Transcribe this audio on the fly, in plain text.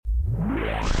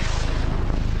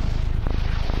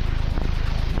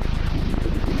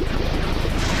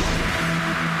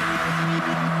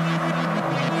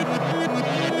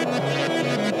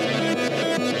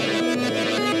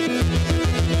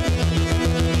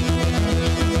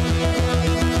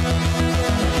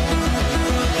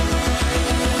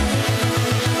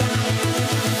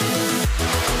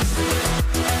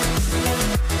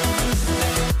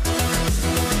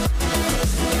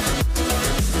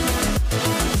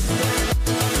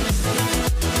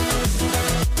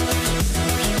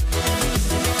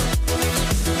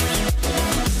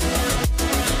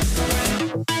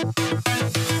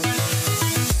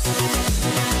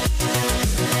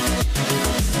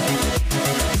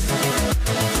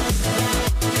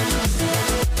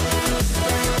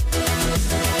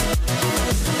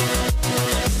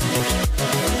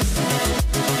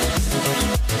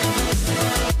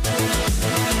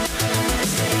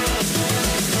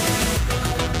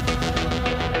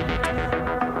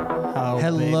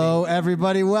Hello,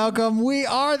 everybody. Welcome. We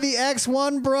are the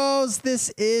X1 Bros. This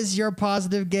is your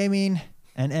positive gaming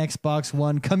and Xbox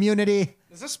One community.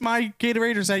 Is this my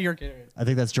Gatorade or is that your Gatorade? I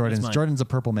think that's Jordan's. Jordan's a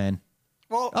purple man.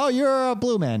 Well, Oh, you're a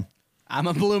blue man. I'm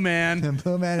a blue man. A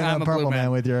blue man and I'm a a purple blue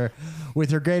man man.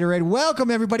 with your Gatorade.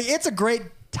 Welcome, everybody. It's a great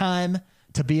time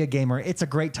to be a gamer. It's a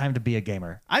great time to be a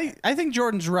gamer. I think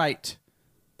Jordan's right.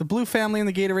 The blue family and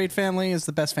the Gatorade family is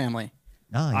the best family.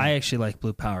 Oh, yeah. I actually like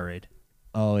blue Powerade.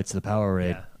 Oh, it's the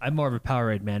Powerade. Yeah, I'm more of a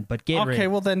Powerade man, but Gatorade. Okay,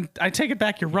 well then I take it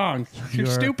back. You're wrong. You're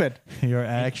stupid. You're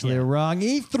actually wrong.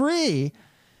 E3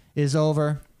 is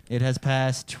over. It has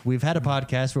passed. We've had a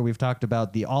podcast where we've talked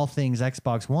about the all things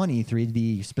Xbox One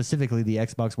E3, specifically the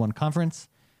Xbox One conference.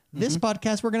 This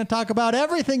podcast, we're going to talk about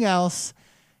everything else.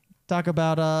 Talk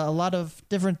about a lot of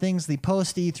different things, the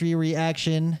post E3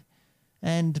 reaction,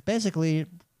 and basically,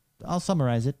 I'll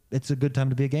summarize it. It's a good time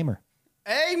to be a gamer.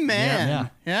 Amen.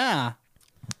 Yeah.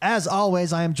 As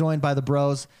always, I am joined by the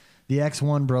bros, the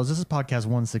X1 Bros. This is podcast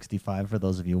 165 for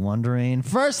those of you wondering.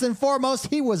 First and foremost,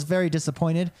 he was very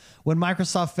disappointed when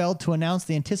Microsoft failed to announce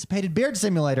the anticipated beard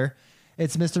simulator.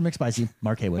 It's Mr. McSpicy,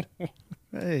 Mark Haywood.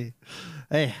 Hey,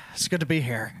 it's good to be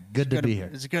here. Good to be here.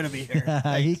 It's good to be here.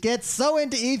 He gets so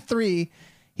into E3,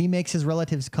 he makes his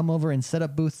relatives come over and set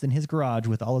up booths in his garage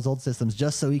with all his old systems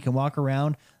just so he can walk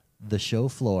around the show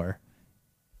floor.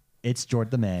 It's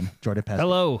Jordan the man, Jordan Pastor.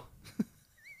 Hello.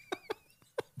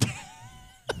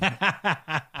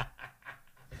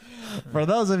 For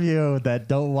those of you that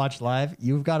don't watch live,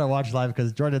 you've got to watch live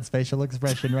because Jordan's facial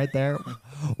expression right there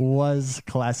was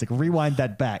classic. Rewind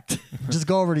that back. Just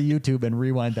go over to YouTube and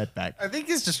rewind that back. I think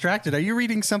he's distracted. Are you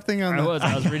reading something on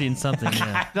I was reading something.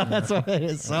 Yeah. No, that's what it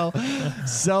is. So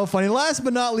funny. Last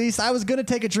but not least, I was going to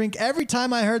take a drink every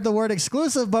time I heard the word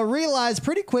exclusive, but realized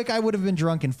pretty quick I would have been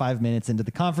drunk in 5 minutes into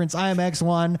the conference. I am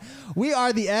X1. We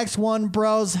are the X1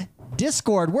 Bros.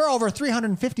 Discord. We're over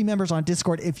 350 members on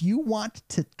Discord. If you want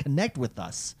to connect with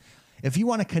us, if you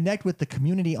want to connect with the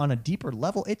community on a deeper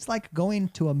level, it's like going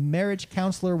to a marriage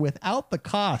counselor without the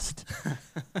cost.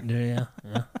 Yeah.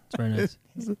 It's very nice.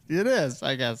 It is,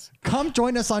 I guess. Come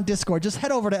join us on Discord. Just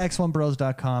head over to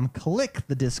x1bros.com, click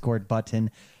the Discord button.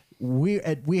 We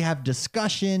have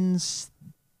discussions,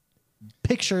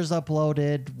 pictures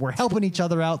uploaded. We're helping each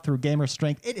other out through Gamer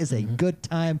Strength. It is a good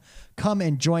time. Come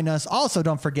and join us. Also,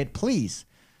 don't forget, please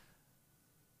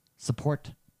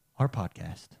support our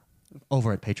podcast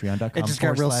over at patreon.com. It just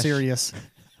got real serious.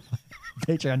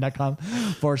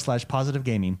 Patreon.com/positive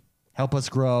gaming. Help us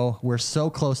grow. We're so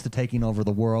close to taking over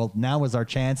the world. Now is our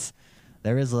chance.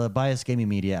 There is a biased gaming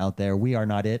media out there. We are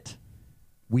not it.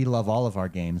 We love all of our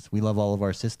games. We love all of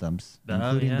our systems,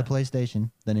 including the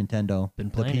PlayStation, the Nintendo, the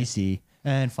PC,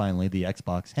 and finally the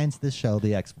Xbox. Hence this show,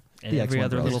 the X. And every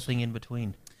other little thing in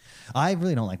between. I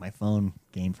really don't like my phone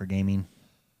game for gaming.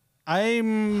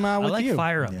 I'm I with like you.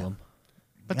 Fire Emblem.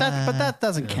 But that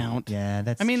doesn't count. Yeah,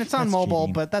 that's. I mean, it's on that's mobile,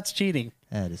 cheating. but that's cheating.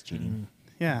 That is cheating.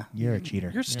 Yeah. You're a cheater.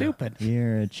 You're stupid.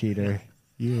 You're a cheater.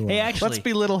 You Hey, are. actually, Let's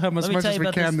belittle him as let me much tell as you we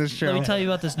about can this show. Let me tell you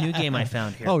about this new game I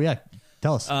found here. Oh yeah,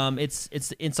 tell us.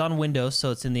 It's on Windows,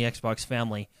 so it's in the Xbox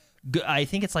family. I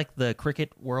think it's like the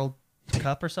Cricket World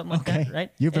Cup or something like Okay, that,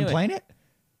 right? You've been playing it?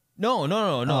 No.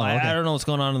 Oh, okay. I don't know what's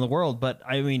going on in the world, but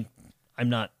I mean, I'm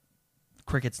not.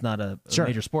 Cricket's not a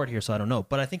major sport here, so I don't know.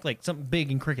 But I think like something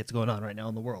big in cricket's going on right now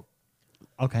in the world.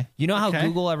 Okay. You know how Okay.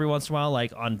 Google every once in a while,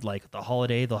 like on like the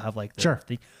holiday, they'll have like the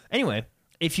thing. Anyway,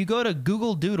 if you go to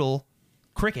Google Doodle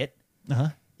Cricket,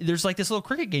 there's like this little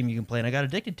cricket game you can play, and I got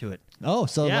addicted to it. Oh,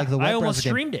 so Yeah, like the web I almost browser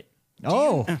game. streamed it.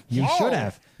 Oh, you should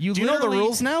have. Do you know the literally-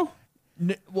 rules now?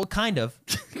 Well, kind of.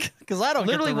 Because I don't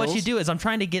Literally, get the what rules. you do is I'm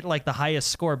trying to get like the highest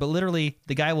score, but literally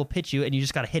the guy will pitch you, and you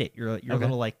just got to hit it. You're a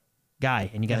little like guy,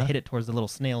 and you got to hit it towards the little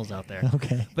snails out there.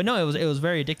 Okay. But no, it was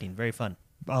very addicting, very fun.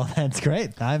 Oh, that's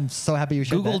great. I'm so happy you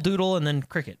shared Google that. Doodle and then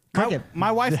cricket. Cricket.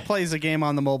 My wife plays a game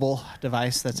on the mobile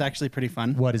device that's actually pretty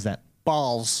fun. What is that?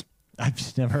 Balls. I've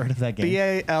just never heard of that game.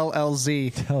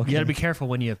 BALLZ. Okay. You got to be careful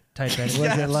when you type that in.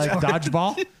 Was it like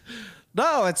dodgeball?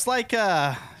 No, it's like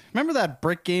remember that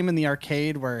brick game in the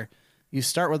arcade where you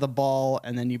start with a ball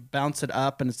and then you bounce it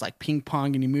up and it's like ping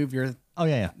pong and you move your Oh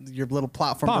yeah. your little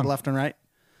platform Pong. to left and right.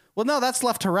 Well, no, that's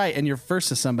left to right and you're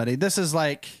versus somebody. This is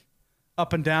like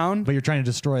up and down. But you're trying to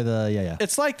destroy the yeah.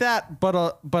 It's like that, but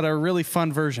a really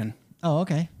fun version. Oh,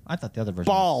 okay. I thought the other version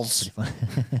Balls. was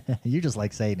pretty fun. You just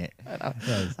like saying it. I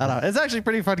don't know. It's actually a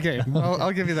pretty fun game.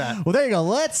 I'll give you that. Well, there you go.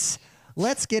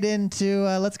 Let's get into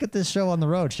let's get this show on the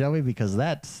road, shall we? Because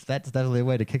that's definitely a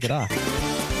way to kick it off.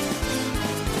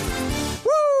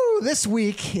 Woo! This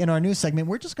week in our news segment,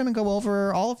 we're just going to go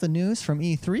over all of the news from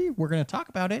E3. We're going to talk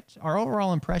about it, our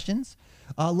overall impressions.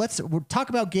 We'll talk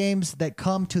about games that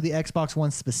come to the Xbox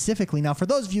One specifically. Now, for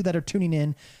those of you that are tuning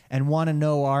in and want to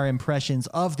know our impressions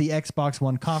of the Xbox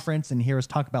One conference and hear us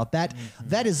talk about that,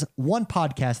 that is one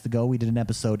podcast ago. We did an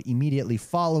episode immediately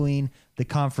following the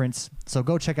conference. So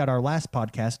go check out our last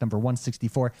podcast, number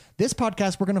 164. This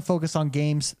podcast, we're going to focus on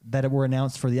games that were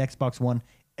announced for the Xbox One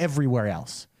everywhere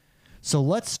else. So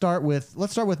let's start with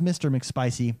Mr.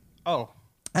 McSpicy. Oh,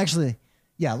 actually,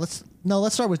 yeah. Let's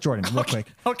start with Jordan real quick.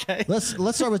 Okay. Let's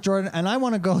start with Jordan, and I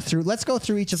want to go through. Let's go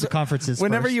through each of the conferences.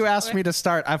 Whenever first. you ask me to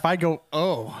start, if I go,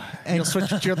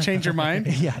 you'll change your mind.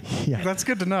 Yeah. That's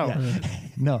good to know. Yeah.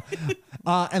 No,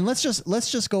 and let's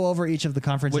just go over each of the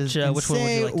conferences and which one would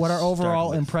say you like to what our overall start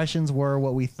with? impressions were,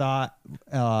 what we thought.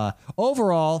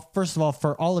 Overall, first of all,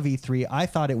 for all of E3, I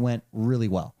thought it went really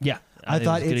well. Yeah. I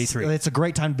thought it was good E3. it's a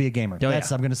great time to be a gamer. Oh, yeah.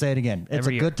 I'm going to say it again. It's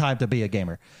Every a year. good time to be a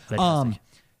gamer. Fantastic.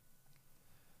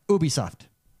 Ubisoft.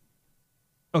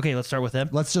 Okay, let's start with them.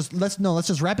 Let's just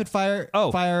rapid fire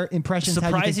impressions. How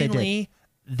you think they did. Surprisingly,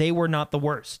 they were not the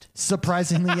worst.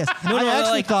 Surprisingly, yes. No, I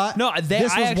actually like, thought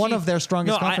this was one of their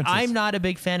strongest conferences. I'm not a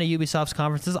big fan of Ubisoft's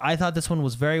conferences. I thought this one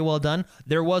was very well done.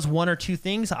 There was one or two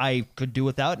things I could do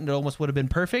without, and it almost would have been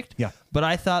perfect. Yeah. But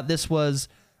I thought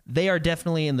they are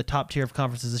definitely in the top tier of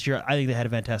conferences this year. I think they had a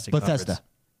fantastic Bethesda. conference.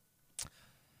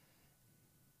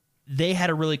 They had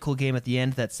a really cool game at the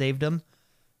end that saved them.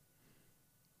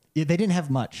 Yeah, they didn't have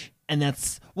much. And I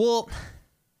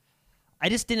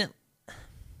just didn't.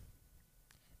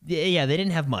 Yeah, they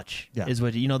didn't have much. Yeah. Is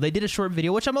what they did a short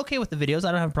video, which I'm okay with the videos.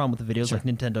 I don't have a problem with the videos Sure. like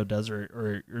Nintendo does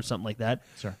or something like that.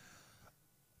 Sure.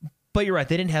 But you're right,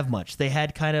 they didn't have much. They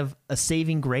had kind of a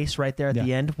saving grace right there at Yeah.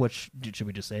 the end, which should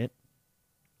we just say it?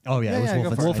 Oh yeah, it was go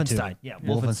for it. Wolfenstein. Yeah,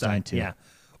 Wolfenstein 2. Yeah.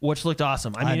 Which looked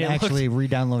awesome. I mean, I actually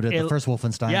re-downloaded the first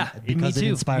Wolfenstein because me too. it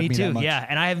inspired me that much. Yeah,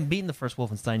 and I haven't beaten the first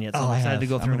Wolfenstein yet, so Oh, I'm I excited to have.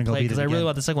 go I'm through gonna and go play beat it because I really again.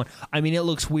 want the second one. I mean, it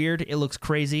looks weird, it looks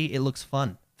crazy, it looks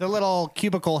fun. The little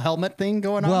cubicle helmet thing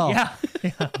going on. Well, Yeah.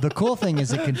 the cool thing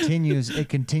is it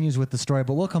continues with the story,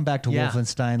 but we'll come back to Yeah.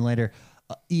 Wolfenstein later.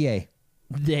 EA,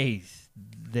 They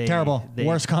terrible,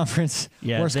 worst conference,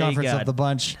 Yeah, worst they conference of got- the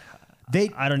bunch.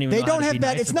 I don't even They know how don't to have be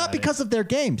bad. nice It's not about it. because of their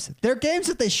games. Their games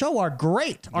that they show are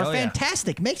great, are Oh, yeah.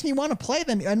 fantastic. Makes me want to play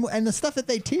them. And the stuff that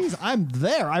they tease, I'm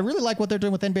there. I really like what they're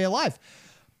doing with NBA Live.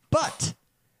 But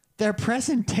their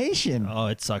presentation, Oh,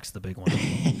 it sucks, the big one.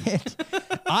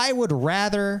 I would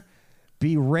rather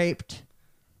be raped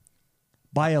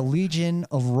by a legion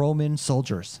of Roman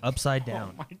soldiers. Upside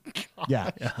down.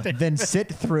 Than sit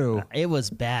through It was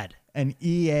bad. an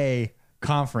EA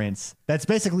conference that's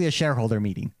basically a shareholder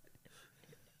meeting.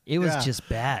 It was Yeah. just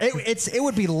bad. It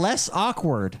would be less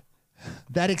awkward,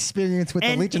 that experience with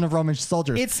And the Legion of Roman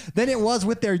soldiers, than it was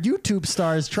with their YouTube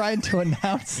stars trying to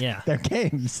announce Yeah. their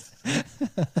games.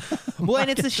 Well, and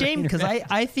it's a shame because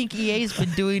I think EA's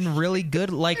been doing really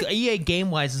good. Like EA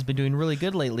game wise has been doing really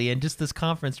good lately, and just this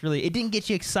conference really it didn't get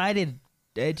you excited.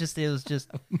 It was just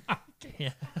yeah.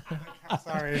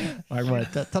 Sorry. All right,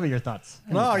 what? Tell me your thoughts.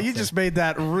 No, you just made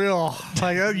that real.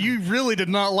 Like, you really did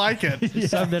not like it. You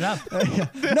summed it up.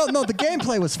 No, the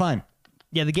gameplay was fine,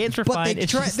 Yeah, the games were but fine. they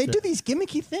It's try, just they the- do these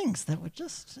gimmicky things that would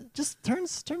just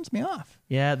turns me off.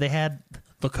 Yeah, they had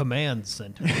the command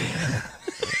center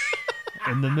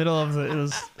in the middle of it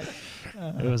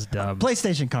was dumb.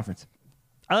 PlayStation conference.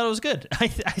 I thought it was good.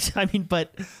 I mean,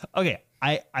 but okay.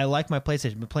 I like my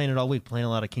PlayStation. Been playing it all week. Playing a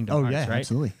lot of Kingdom Oh Hearts. yeah, right?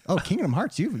 absolutely. Oh, Kingdom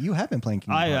Hearts. You have been playing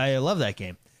Kingdom Hearts. I love that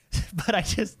game,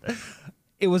 but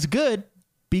it was good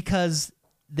because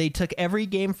they took every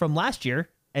game from last year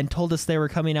and told us they were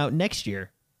coming out next year.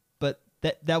 But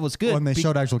that was good. When they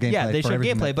showed actual gameplay. Yeah, they for showed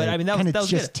everything gameplay. But I mean, that kinda was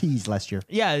just good. teased last year.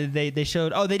 Yeah, they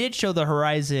showed. Oh, they did show the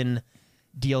Horizon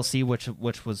DLC,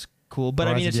 which was cool. But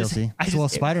I mean, it's Horizon just DLC. Well,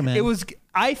 Spider-Man. It was.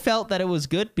 I felt that it was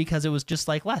good because it was just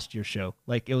like last year's show.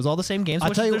 Like it was all the same games. I'll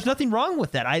Which tell you there's nothing wrong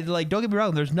with that. Don't get me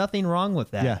wrong. There's nothing wrong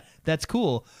with that. Yeah. That's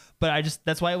cool. But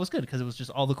that's why it was good because it was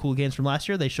just all the cool games from last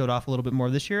year. They showed off a little bit more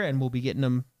this year, and we'll be getting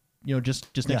them. Just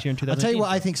next year in 2018. I'll tell you what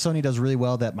I think Sony does really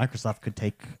well that Microsoft could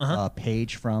take a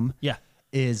page from. Yeah.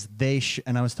 Is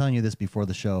and I was telling you this before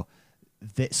the show.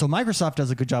 So Microsoft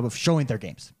does a good job of showing their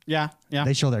games. Yeah.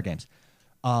 They show their games.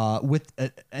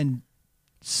 And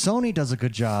Sony does a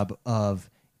good job of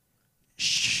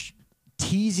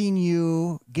teasing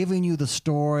you, giving you the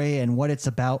story and what it's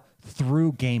about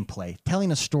through gameplay,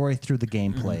 telling a story through the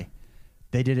gameplay.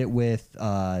 They did it with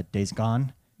Days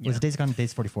Gone. Was it Days Gone or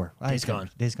Days 44? Days Gone.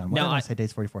 Days Gone. Why Now, did I say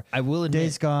Days 44? I will admit-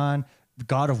 Days Gone.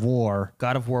 God of War.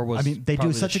 God of War was. I mean, they do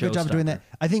probably such the a good job of doing showstopper. that.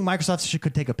 I think Microsoft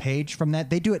could take a page from that.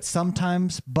 They do it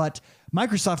sometimes, but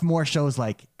Microsoft more shows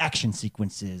like action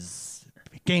sequences,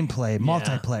 gameplay,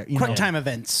 multiplayer, Quick time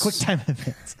events. quick time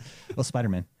events. Well,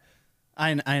 Spider-Man.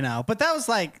 I know, but that was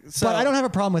like. So, But I don't have a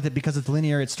problem with it because it's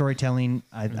linear, it's storytelling.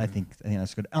 I think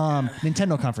that's good.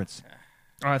 Nintendo conference,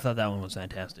 Oh, I thought that one was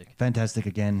fantastic. fantastic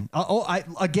again.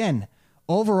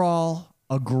 Overall,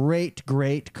 a great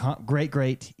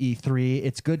E3.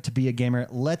 It's good to be a gamer.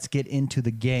 Let's get into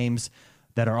the games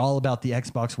that are all about the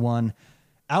Xbox One.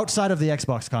 Outside of the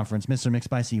Xbox conference, Mr.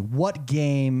 McSpicy, what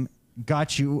game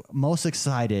got you most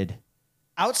excited?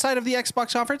 outside of the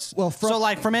Xbox conference. Well, so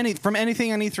like from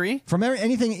anything on E3. From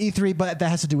anything E3, but that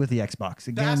has to do with the Xbox.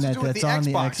 Again, has to do with that's the on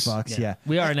the Xbox. Xbox. Yeah.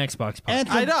 We are an Xbox podcast.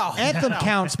 Anthem, I know. Anthem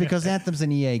counts because Anthem's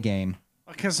an EA game.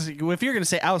 Because if you're going to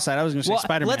say outside, I was going to say Well,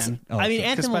 Spider-Man. let's. I mean, Because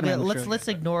Anthem. Will Spider-Man get, looks let's really let's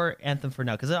good. ignore Anthem for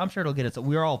now because I'm sure it'll get it. So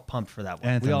we're all pumped for that one.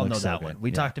 Anthem we all know looks so that good. one.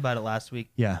 We Yeah. talked about it last week.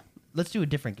 Yeah. Let's do a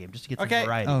different game just to get some Okay.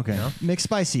 variety. Okay. You know?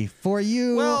 McSpicy, for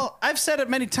you. Well, I've said it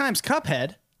many times.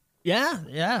 Cuphead. Yeah,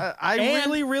 yeah. I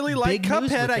And really like big news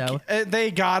with Cuphead. that.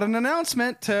 They got an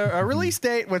announcement to a release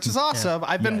date, which is awesome.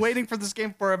 I've been Yes. waiting for this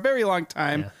game for a very long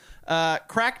time.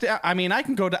 Crackdown. I mean, I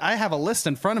can go to. I have a list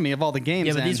in front of me of all the games.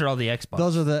 Yeah, but and- these are all the Xbox.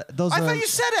 those are. I thought you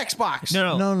said Xbox.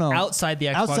 No. No. Outside the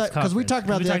Xbox because we conference. talked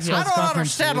about We the talked Xbox about- I don't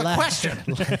conference understand the last- question.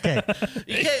 Okay.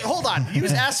 Okay, hold on. You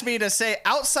asked me to say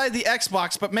outside the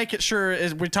Xbox, but make it sure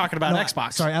we're talking about No,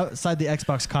 Xbox. Sorry, outside the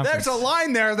Xbox conference. There's a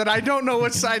line there that I don't know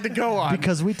which side to go on.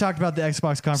 Because we talked about the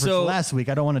Xbox conference So, last week.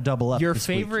 I don't want to double up. Your this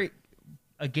week. favorite,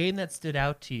 a game that stood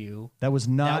out to you That was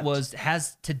not.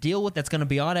 has to deal with that's going to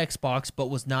be on Xbox, but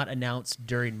was not announced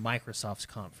during Microsoft's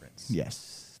conference.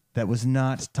 Yes. That was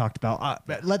not talked about.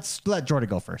 Let's let Jordan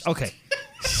go first. Okay,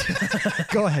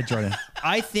 Go ahead, Jordan.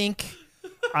 I think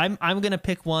I'm going to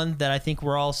pick one that I think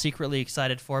we're all secretly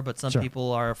excited for, but some Sure.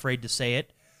 people are afraid to say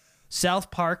it.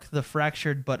 South Park: The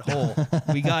Fractured But Whole.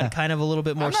 We got kind of a little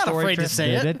bit more I'm not story. afraid to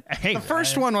say it. David? Hey, The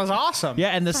first one was awesome. yeah,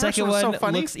 and the first second was one so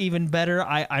funny. looks even better.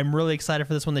 I'm really excited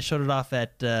for this one. They showed it off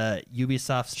at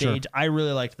Ubisoft stage. Sure. I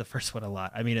really liked the first one a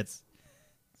lot. I mean, it's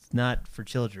not for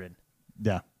children,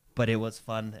 Yeah. but it was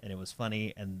fun and it was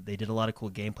funny, and they did a lot of cool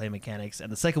gameplay mechanics.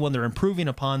 And the second one, they're improving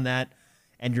upon that,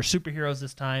 and you're superheroes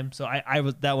this time. So I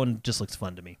was that one just looks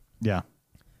fun to me. Yeah.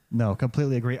 No,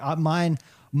 completely agree.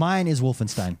 Mine is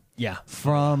Wolfenstein. Yeah,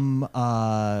 From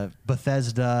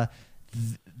Bethesda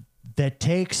that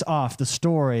takes off. The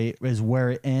story is where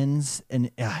it ends,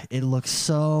 and it looks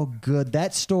so good.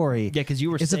 That story, Yeah, 'cause you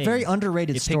were it's a saying very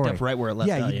underrated it picked story. up right where it left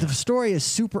yeah, out, yeah. the story is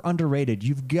super underrated.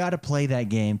 You've got to play that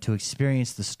game to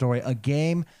experience the story. A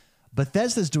game,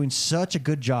 Bethesda's doing such a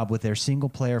good job with their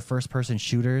single-player first-person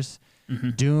shooters.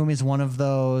 Mm-hmm. Doom is one of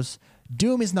those.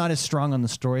 Doom is not as strong on the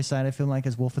story side, I feel like,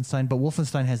 as Wolfenstein, but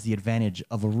Wolfenstein has the advantage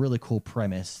of a really cool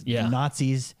premise. Yeah. The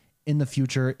Nazis in the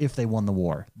future, if they won the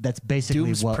war. That's basically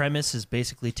Doom's what premise is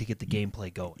basically to get the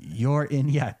gameplay going. you're in.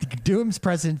 Yeah, Doom's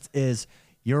presence is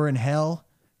you're in hell,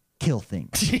 kill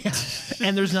things.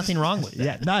 And there's nothing wrong with it.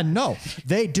 Yeah, no,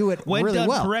 they do it When really done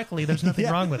well. correctly, there's nothing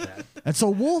Yeah. wrong with that. And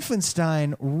so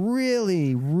Wolfenstein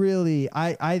really,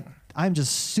 I'm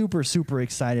just super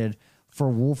excited for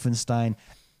Wolfenstein.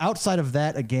 Outside of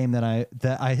that, a game that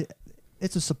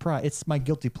it's a surprise. It's my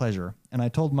guilty pleasure. And I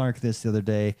told Mark this the other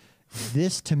day.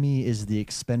 This to me is the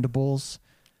Expendables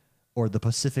or the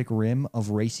Pacific Rim of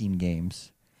racing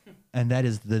games. And that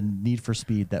is the Need for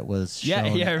Speed that was Yeah,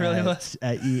 shown yeah, it really at, was.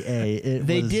 at EA.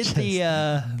 They did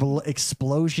the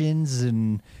explosions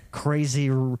and crazy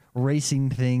racing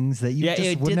things that you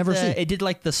just would never see. It did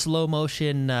like the slow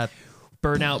motion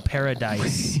Burnout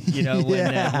Paradise, you know,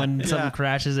 Yeah. when something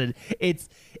crashes, and it's.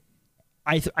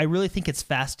 I really think it's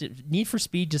fast. Need for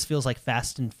Speed just feels like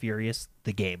Fast and Furious,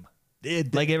 the game.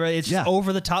 It's just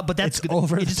over the top, but that's It's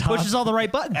over It the just top. pushes all the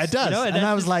right buttons. It does. you know, and that's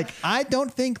I was just- like, I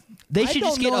don't think they I should don't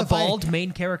just get know a if I- bald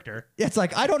main character. It's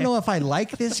like I don't know if I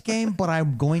like this game, but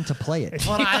I'm going to play it.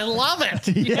 But I love it.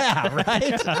 Yeah,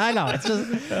 right. I know. It's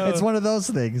just it's one of those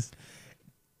things.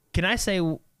 Can I say?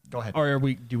 Go ahead. Or are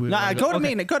we? Do we? No, wanna go to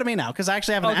Okay. me. Go to me now because I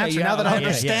actually have an Okay, answer yeah, now that I okay, yeah,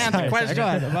 understand yeah. the question. Go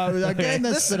ahead. Well, a game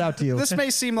that stood out to you. This may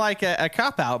seem like a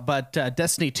cop out, but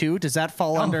Destiny 2, does that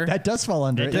fall under? That does fall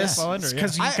under. It yeah. does fall under, yeah.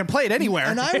 Because you I- can play it anywhere.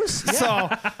 And I was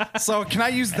so can I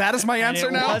use that as my And answer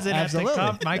it now? wasn't at the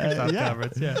Absolutely. Microsoft Yeah.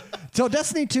 conference. Yeah. So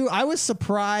Destiny 2, I was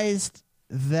surprised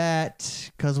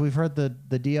that because we've heard the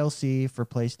DLC for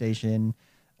PlayStation,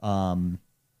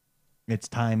 it's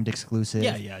timed exclusive.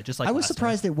 Yeah, just like I was last time.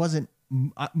 surprised it wasn't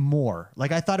more.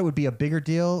 Like I thought it would be a bigger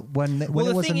deal when Well, it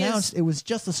the was thing is- announced. It was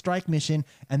just a strike mission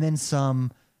and then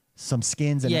some some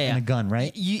skins and, Yeah, and a yeah. gun,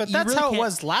 right? But You that's really how it can't-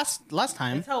 was last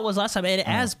time. That's how it was last time. And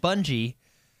as Bungie,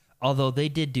 although they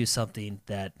did do something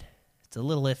that it's a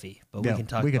little iffy, but Yeah, we can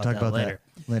talk about that later.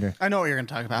 that later. I know what you're going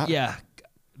to talk about. Yeah,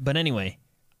 but anyway,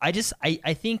 I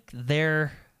think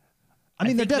they're. I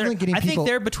mean, they're think definitely getting I people. think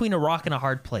they're between a rock and a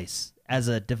hard place as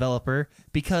a developer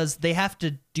because they have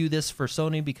to do this for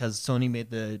Sony because Sony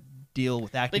made the deal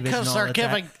with Activision. Because and all they're that.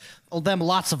 giving them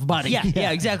lots of money.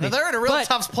 Yeah, exactly. They're in a real But-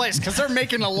 tough place because they're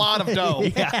making a lot of dough.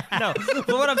 Yeah, no. But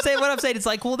what I'm saying, it's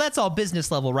like, well, that's all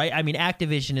business level, right? I mean,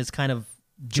 Activision is kind of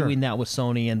doing that with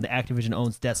Sony, and the Activision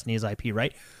owns Destiny's IP,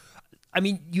 right? I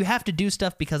mean, you have to do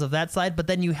stuff because of that side, but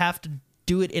then you have to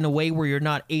do it in a way where you're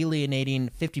not alienating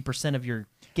 50% of your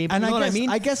game. And you know I what guess- I mean?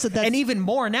 I guess that's- and even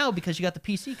more now because you got the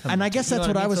PC coming. And I guess You know that's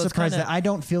what I mean? was So it's surprised kinda- that I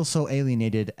don't feel so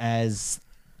alienated as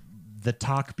the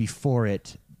talk before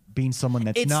it being someone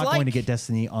that's It's not like- going to get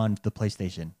Destiny on the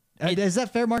PlayStation. Is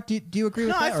that fair, Mark? Do you agree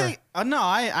with No, that? I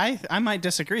think I might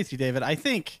disagree with you, David. I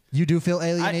think you do feel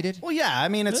alienated. well, yeah. I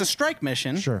mean, it's a strike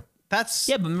mission. Sure. That's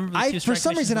Yeah, but remember, the two for strike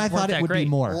some reason I missions weren't thought it that would be great.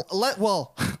 more.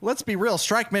 let's be real.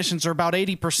 Strike missions are about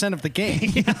 80% of the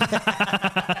game.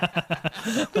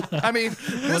 I mean,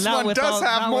 this Not one with does all-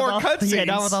 have not more with all- cutscenes. Yeah,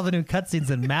 not with all the new cutscenes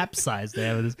and map size they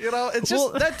have. You know, it's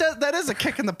just that is a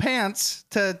kick in the pants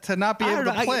to not be I able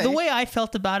don't to know. play. The way I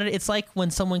felt about it, it's like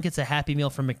when someone gets a Happy Meal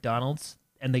from McDonald's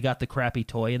and they got the crappy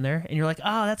toy in there, and you're like,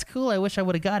 "Oh, that's cool. I wish I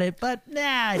would have got it, but nah,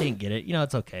 I didn't get it. You know,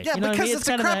 it's okay." Yeah, You know what I because mean? it's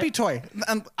a kinda crappy that- toy.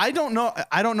 And I don't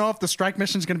know if the strike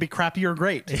mission is going to be crappy or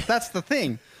great. That's the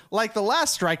thing. Like the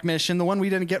last strike mission, the one we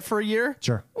didn't get for a year,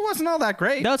 Sure. it wasn't all that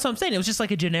great. No, that's what I'm saying. It was just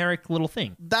like a generic little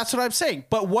thing. That's what I'm saying.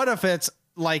 But what if it's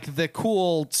like the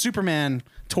cool Superman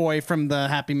toy from the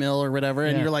Happy Meal or whatever,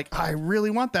 and Yeah. you're like, I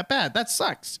really want that bad. That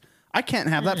sucks. I can't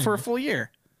have that for a full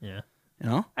year. Yeah. You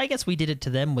know? I guess we did it to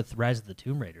them with Rise of the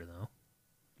Tomb Raider, though.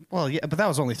 Well, yeah, but that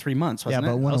was only 3 months, Yeah, wasn't but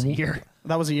it? That when was a year.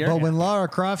 That was a year. but when Lara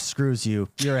Croft screws you,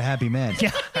 you're a happy man. You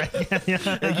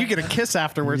get a kiss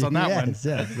afterwards on that one.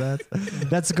 Yes,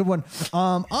 that's a good one.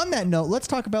 On that note, let's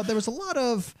talk about there was a lot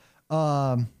of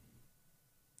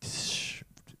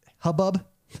hubbub.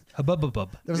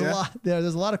 Hubbub. There's Yeah. a lot.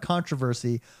 There's a lot of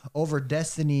controversy over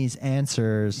Destiny's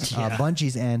answers,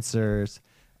 Bungie's answers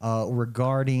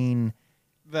regarding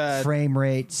The frame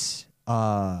rates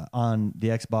on the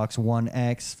Xbox One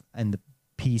X and the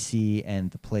PC and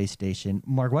the PlayStation.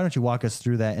 Mark, why don't you walk us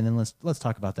through that, and then let's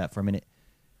talk about that for a minute.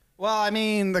 Well, I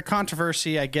mean, the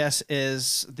controversy, I guess,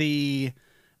 is the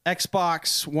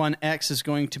Xbox One X is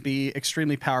going to be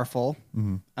extremely powerful,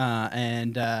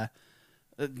 and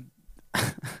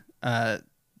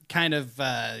kind of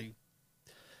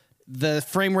the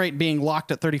frame rate being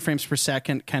locked at 30 frames per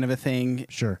second, kind of a thing.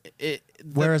 Sure. Whereas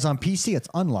Whereas on PC, it's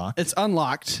unlocked. it's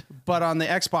unlocked, but on the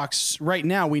Xbox right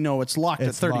now, we know it's locked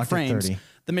It's at 30 locked at frames. 30.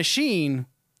 The machine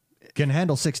Can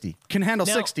handle 60. can handle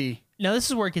Now- 60. Now, this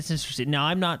is where it gets interesting. Now,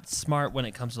 I'm not smart when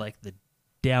it comes to like the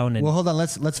down and Well, hold on.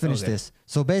 Let's finish Okay. this.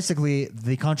 So basically,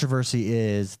 the controversy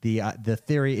is the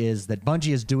theory is that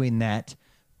Bungie is doing that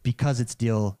because it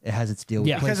has its deal with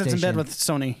Yeah. PlayStation. Because it's in bed with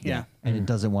Sony. Yeah. and it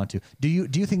doesn't want to. Do you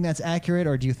think that's accurate,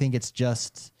 or do you think it's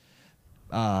just?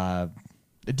 Do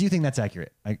you think that's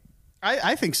accurate?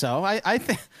 I think so. I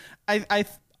think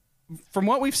from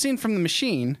what we've seen from the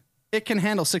machine, it can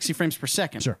handle 60 frames per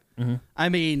second. Sure. I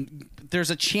mean, there's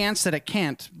a chance that it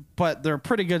can't, but there are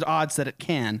pretty good odds that it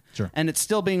can. Sure. And it's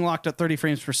still being locked at 30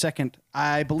 frames per second.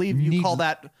 I believe you call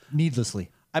that Needlessly.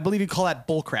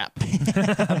 bullcrap.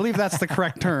 I believe that's the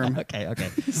correct term. Okay.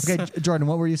 Jordan,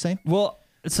 what were you saying? Well,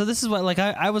 so this is what like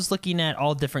I was looking at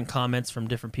all different comments from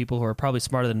different people who are probably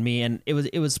smarter than me, and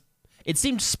it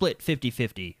seemed split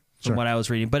 50-50 from Sure. what I was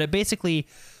reading. But it basically,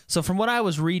 so from what I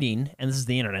was reading, and this is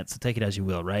the internet, so take it as you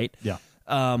will, right? Yeah.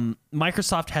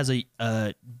 Microsoft has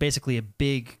basically a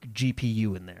big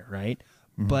GPU in there, right?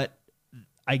 But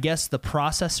I guess the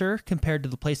processor compared to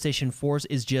the PlayStation 4's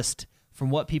is just from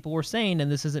what people were saying,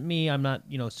 and this isn't me. I'm not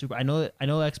super. I know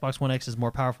Xbox One X is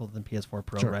more powerful than PS4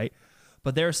 Pro, Sure. right?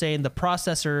 But they're saying the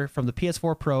processor from the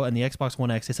PS4 Pro and the Xbox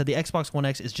One X. They said the Xbox One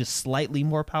X is just slightly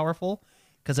more powerful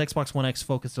because Xbox One X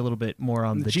focused a little bit more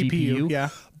on the GPU. yeah.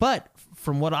 But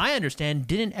from what I understand,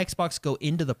 didn't Xbox go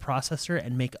into the processor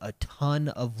and make a ton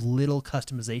of little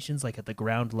customizations, like at the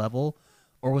ground level,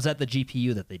 or was that the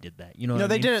GPU that they did that? You know, No, what I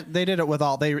they mean? did it. They did it with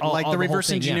all. They All- like all the the whole reverse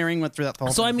thing, yeah. engineering went through that the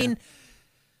whole So I thing. mean,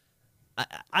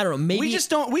 I don't know. Maybe We just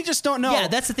don't know. Yeah,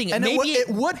 that's the thing. And Maybe it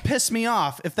would piss me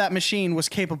off if that machine was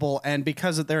capable, and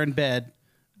because they're in bed,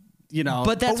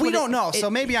 But that's we what don't know. So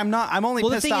maybe I'm not. I'm only well,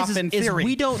 the pissed thing off in is theory.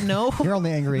 we don't know. You're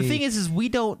only angry The thing is we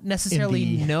don't necessarily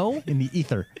in the, know. in the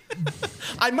ether.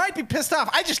 I might be pissed off.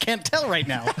 I just can't tell right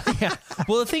now. Yeah.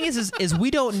 Well, the thing is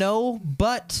we don't know,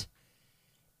 but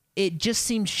it just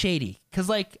seems shady. Because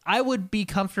like I'd be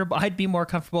more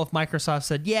comfortable if Microsoft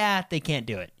said, yeah, they can't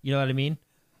do it. You know what I mean?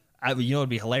 It'd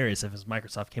be hilarious if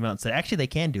Microsoft came out and said, actually, they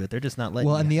can do it. They're just not letting.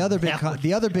 Well, and the other big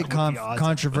Yeah,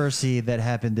 controversy that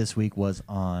happened this week was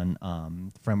came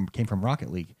from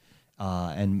Rocket League,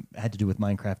 and had to do with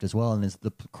Minecraft as well, and is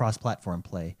the cross-platform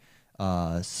play.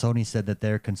 Sony said that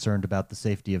they're concerned about the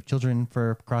safety of children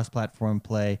for cross-platform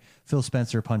play. Phil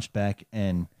Spencer punched back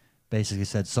and basically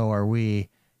said, "So are we."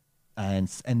 And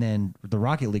then the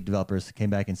Rocket League developers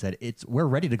came back and said, we're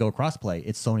ready to go crossplay.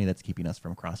 It's Sony that's keeping us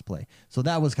from crossplay. So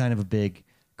that was kind of a big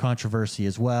controversy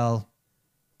as well.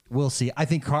 We'll see. I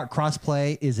think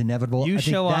crossplay is inevitable.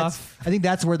 I think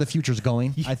that's where the future's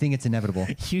going. I think it's inevitable.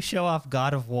 You show off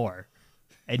God of War,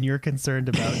 and you're concerned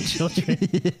about children.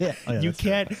 You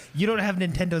can't. You don't have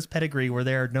Nintendo's pedigree where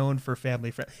they are known for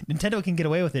family friends. Nintendo can get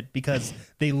away with it because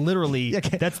they literally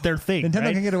that's their thing. Nintendo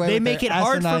right? can get away They with make their it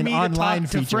hard for asinine me to talk online to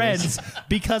features. friends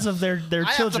because of their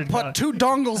I children. have to put two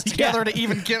dongles together to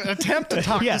even attempt to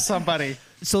talk Yeah. to somebody.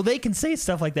 So they can say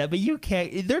stuff like that, but you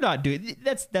can't. They're not doing.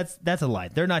 That's a lie.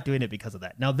 They're not doing it because of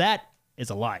that. Now that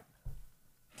is a lie.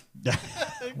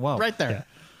 Whoa. Right there. Yeah.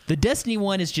 The Destiny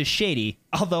one is just shady.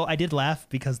 Although I did laugh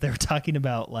because they were talking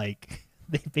about like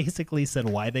they basically said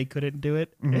why they couldn't do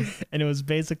it, and it was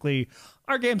basically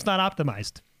our game's not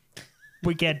optimized.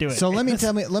 We can't do it. So let me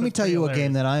tell you pretty a hilarious.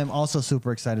 game that I am also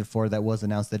super excited for that was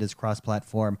announced that is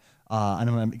cross-platform, and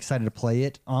I'm excited to play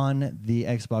it on the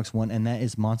Xbox One, and that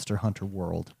is Monster Hunter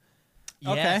World.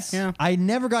 Yes. Okay. Yeah. I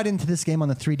never got into this game on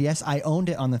the 3DS. I owned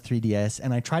it on the 3DS,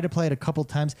 and I tried to play it a couple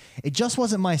times. It just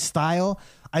wasn't my style.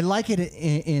 I like it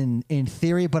in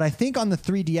theory, but I think on the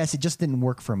 3DS it just didn't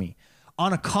work for me.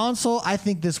 On a console, I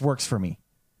think this works for me.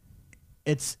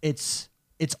 It's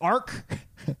Arc.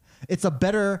 It's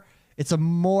a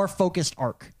more focused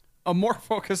Arc. A more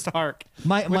focused arc.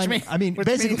 Which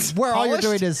basically, where all you're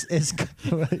doing is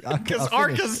because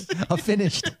arc is a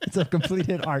finished. It's a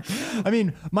completed arc. I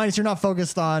mean, minus you're not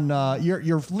focused on.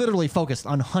 You're literally focused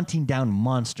on hunting down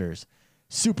monsters.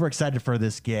 Super excited for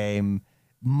this game.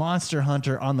 Monster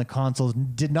Hunter on the consoles.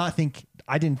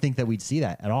 I didn't think that we'd see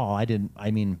that at all. I didn't. I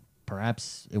mean,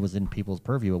 perhaps it was in people's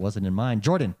purview. It wasn't in mine.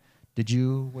 Jordan, what did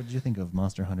you think of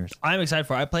Monster Hunters? I'm excited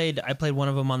for it. I played one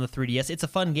of them on the 3DS. It's a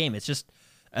fun game. It's just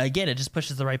again, it just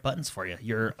pushes the right buttons for you.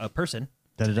 You're a person.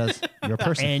 That it does. You're a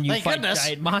person. And you Thank fight goodness.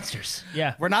 giant monsters.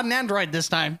 Yeah. We're not an android this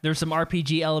time. There's some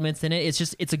RPG elements in it.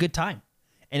 It's a good time.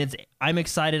 And I'm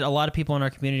excited. A lot of people in our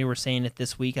community were saying it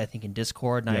this week, I think in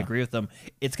Discord, and I agree with them.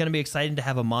 It's going to be exciting to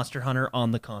have a Monster Hunter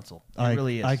on the console. It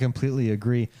really is. I completely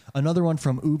agree. Another one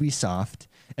from Ubisoft.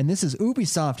 And this is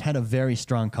Ubisoft had a very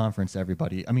strong conference,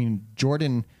 everybody. I mean,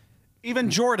 Jordan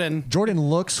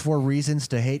looks for reasons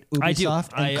to hate Ubisoft.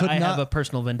 I do. I have a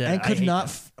personal vendetta.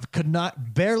 And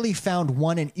barely found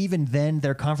one. And even then,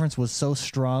 their conference was so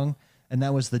strong. And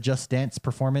that was the Just Dance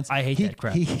performance. I hate that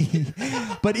crap.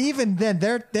 But even then,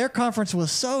 their conference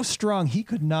was so strong, he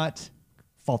could not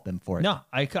fault them for it. No,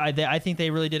 I think they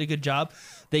really did a good job.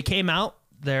 They came out,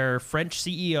 their French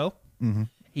CEO,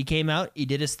 he came out, he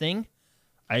did his thing.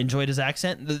 I enjoyed his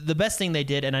accent. The best thing they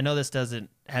did, and I know this doesn't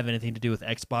have anything to do with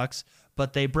Xbox,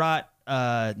 but they brought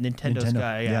Nintendo's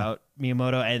guy out,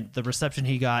 Miyamoto, and the reception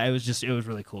he got, it was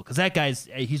really cool because that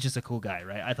he's just a cool guy,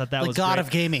 right? I thought that was god great. of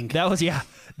gaming. That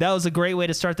was a great way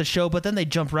to start the show. But then they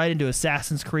jumped right into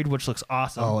Assassin's Creed, which looks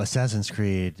awesome. Oh, Assassin's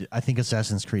Creed! I think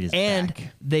Assassin's Creed is and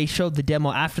back. they showed the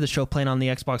demo after the show playing on the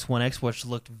Xbox One X, which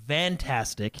looked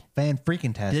fantastic.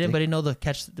 Fan-freaking-tastic. Did anybody know what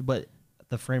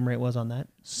the frame rate was on that?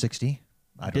 60?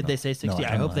 I don't Did know. they say 60? No,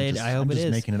 I don't hope know. I'm it just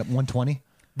is. making it up. 120?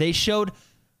 They showed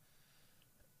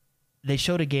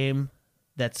a game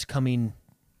that's coming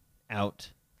out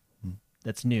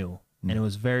that's new, and it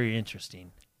was very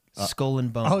interesting. Skull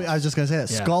and Bones. Oh, I was just going to say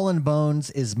that. Yeah. Skull and Bones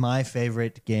is my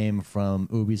favorite game from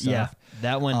Ubisoft. Yeah,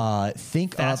 that one.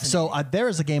 There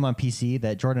is a game on PC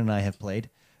that Jordan and I have played.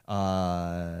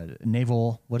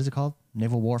 What is it called?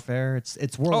 Naval Warfare.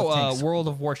 It's World of Tanks. World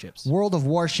of Warships. World of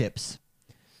Warships,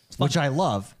 which I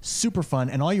love. Super fun.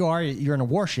 And you're in a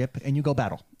warship and you go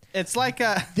battle. It's like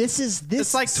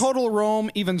It's like Total Rome,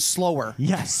 even slower.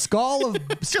 Yeah, Skull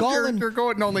and You're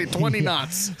going only 20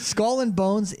 knots. Skull and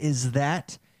Bones is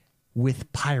that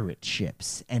with pirate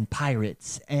ships and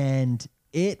pirates, and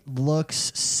it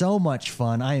looks so much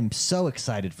fun. I am so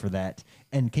excited for that.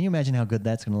 And can you imagine how good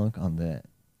that's going to look on the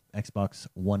Xbox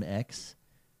One X?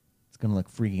 gonna look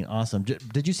freaking awesome.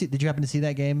 Did you happen to see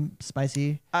that game,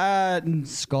 Spicy? N-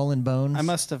 Skull and Bones. I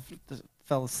must have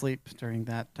fell asleep during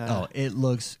that. It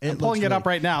looks. I'm pulling it up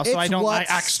right now, so I don't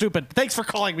act stupid. Thanks for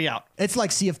calling me out. It's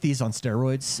like Sea of Thieves on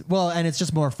steroids. Well, and it's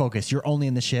just more focused. You're only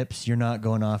in the ships. You're not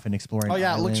going off and exploring. Oh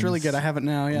yeah, it looks really good. I have it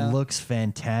now. Yeah, looks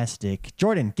fantastic.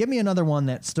 Jordan, give me another one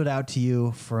that stood out to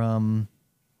you from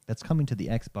that's coming to the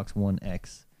Xbox One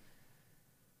X.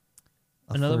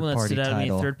 Another one that stood out to me,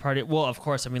 title. third party. Well, of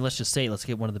course, I mean, let's just say, let's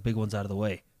get one of the big ones out of the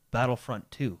way. Battlefront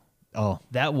 2. Oh,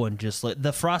 That one just like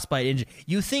the Frostbite engine.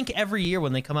 You think every year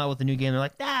when they come out with a new game, they're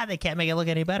like, they can't make it look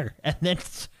any better. And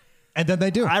then they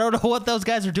do. I don't know what those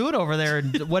guys are doing over there.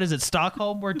 And what is it,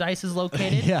 Stockholm, where DICE is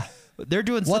located? Yeah. They're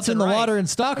doing What's something in the right. water in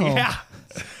Stockholm? Yeah.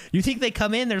 You think they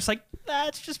come in, they're just like,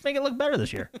 let's just make it look better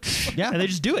this year. Yeah. And they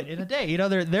just do it in a day. You know,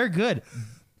 they're good.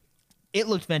 It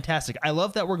looked fantastic. I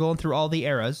love that we're going through all the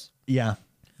eras. Yeah.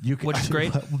 Which is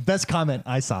great. Best comment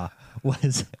I saw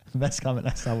was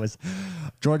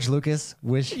George Lucas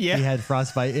wish he had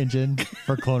Frostbite engine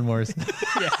for Clone Wars.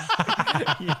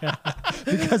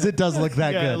 Because it does look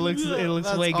that good. It looks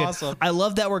That's way good. awesome. I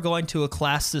love that we're going to a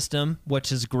class system,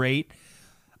 which is great.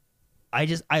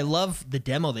 I love the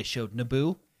demo they showed,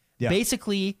 Naboo. Yeah.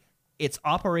 Basically, it's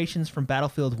operations from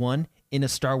Battlefield 1 in a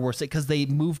Star Wars, because they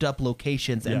moved up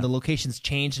locations and the locations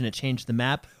changed and it changed the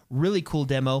map. Really cool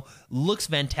demo. Looks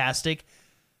fantastic.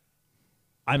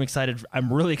 I'm excited.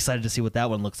 I'm really excited to see what that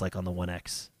one looks like on the One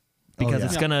X, because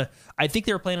it's gonna. I think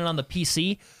they were playing it on the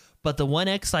PC, but the One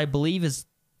X, I believe, is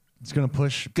It's gonna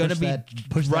push right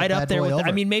that up bad there boy with. over.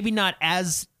 I mean, maybe not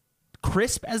as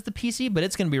crisp as the PC, but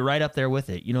it's gonna be right up there with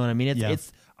it. You know what I mean?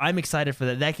 It's. I'm excited for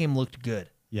that. That game looked good.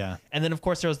 yeah. And then, of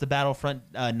course, there was the Battlefront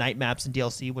night maps and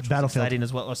DLC, which was Battlefield. exciting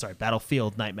as well. Oh, sorry,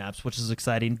 Battlefield night maps, which is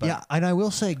exciting. But Yeah, and I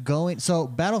will say so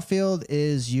Battlefield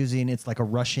is using, it's like a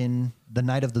Russian, the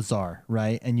Night of the Tsar,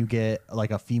 right? And you get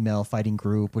like a female fighting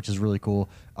group, which is really cool.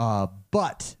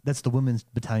 But that's the Women's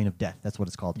Battalion of Death. That's what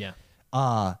it's called. Yeah.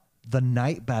 The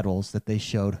night battles that they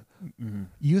showed,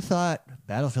 you thought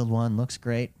Battlefield 1 looks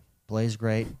great, plays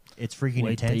great. It's freaking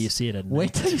Wait intense. till you see it at night.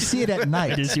 Wait till you see it at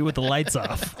night. just you with the lights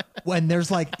off. When there's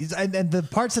like, and the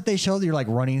parts that they showed, you're like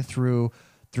running through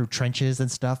trenches and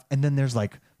stuff, and then there's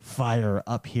like fire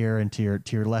up here and to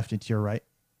your left and to your right.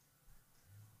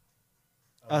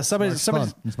 Somebody. It's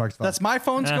Mark's phone. That's my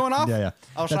phone's going off. Yeah.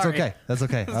 Oh, That's sorry. okay. That's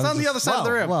okay. It's on the other side of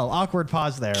the room. Well, awkward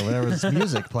pause there when there was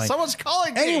music playing. Someone's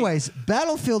calling me. Anyways,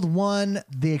 Battlefield 1,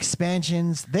 the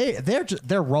expansions,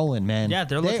 they're rolling, man. Yeah,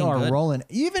 they're they looking are good. rolling.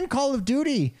 Even Call of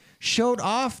Duty showed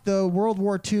off the World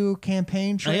War II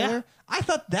campaign trailer. yeah? I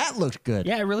thought that looked good.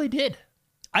 Yeah, it really did.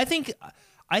 I think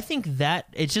that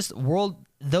it's just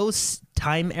those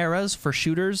time eras for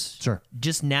shooters Sure.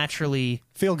 just naturally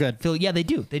Feel good. they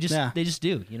do. They just Yeah.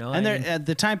 do, you know. And I mean,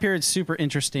 the time period's super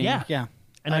interesting. Yeah. Yeah.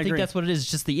 and I think agree. that's what it is.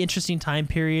 It's just the interesting time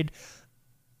period.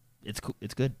 It's cool.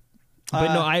 It's good.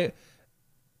 But no,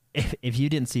 if you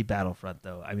didn't see Battlefront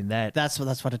though, I mean That's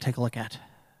what to take a look at.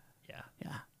 yeah.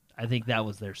 Yeah. I think that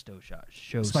was their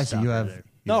show Spicy, you have. there. you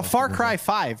No, have Far the- Cry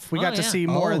 5. We Oh, got to yeah. see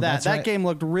more Oh, of that. that's That right. game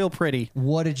looked real pretty.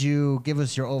 What did you give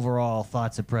us your overall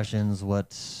thoughts, impressions?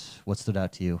 What stood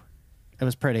out to you? It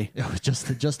was pretty. It was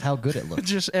just how good it looked.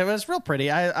 It was real pretty.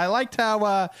 I liked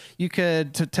how you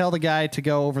could tell the guy to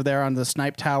go over there on the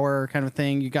snipe tower kind of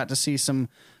thing. You got to see some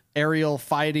aerial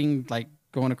fighting, like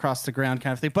going across the ground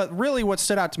kind of thing. But really what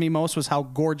stood out to me most was how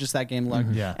gorgeous that game looked.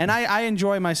 Yeah. And I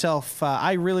enjoy myself.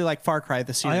 I really like Far Cry,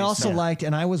 the series. I also Yeah. liked,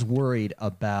 and I was worried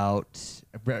about,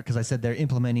 because I said they're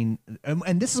implementing,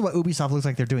 and this is what Ubisoft looks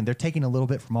like they're doing. They're taking a little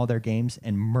bit from all their games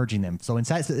and merging them. So in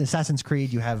Assassin's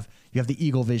Creed, you have the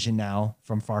Eagle Vision now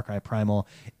from Far Cry Primal.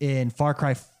 In Far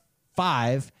Cry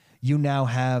 5, you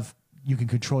can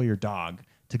control your dog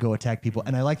to go attack people,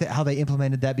 and I like that how they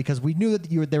implemented that, because we knew that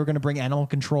they were going to bring animal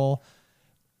control.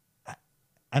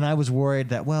 And I was worried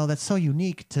that, well, that's so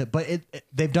unique but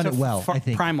they've done So it well. I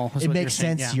think Primal is it what you're makes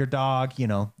saying, sense. yeah. Your dog,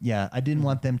 I didn't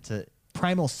want them to.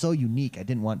 Primal's so unique. I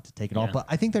didn't want to take it all, Yeah. but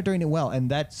I think they're doing it well,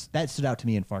 and that stood out to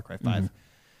me in Far Cry 5.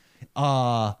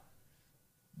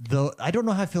 Though I don't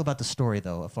know how I feel about the story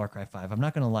though of Far Cry 5. I'm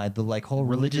not gonna lie. The whole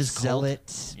religious cult.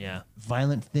 zealot, Yeah.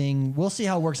 violent thing. We'll see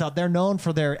how it works out. They're known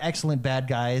for their excellent bad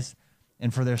guys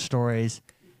and for their stories.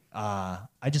 I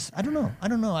don't know.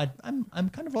 I'm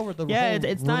kind of over the Yeah, whole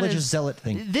it's not religious as, zealot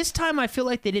thing. This time, I feel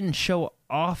like they didn't show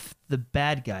off the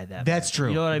bad guy that That's much. true.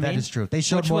 You know what I mean? That is true. They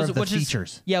showed more of the which is-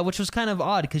 features. which was kind of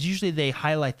odd because usually they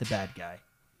highlight the bad guy.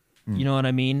 You know what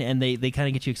I mean? And they kind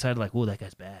of get you excited, like, "Oh, that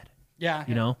guy's bad." Yeah.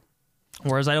 You know.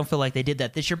 Whereas I don't feel like they did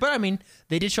that this year. But I mean,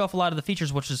 they did show off a lot of the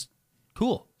features, which is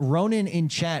Cool. Ronan in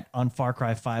chat on Far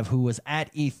Cry 5, who was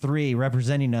at E3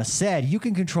 representing us, said you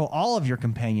can control all of your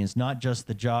companions, not just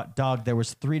the dog. There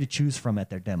was 3 to choose from at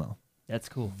their demo. That's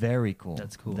cool. Very cool.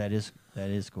 That's cool. That is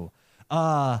cool.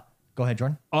 Go ahead,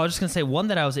 Jordan. I was just gonna say one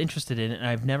that I was interested in, and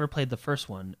I've never played the first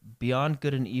one, Beyond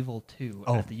Good and Evil 2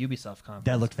 at the Ubisoft conference.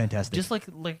 That looked fantastic. Just like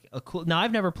a cool. Now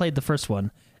I've never played the first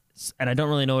one, and I don't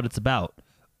really know what it's about,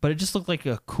 but it just looked like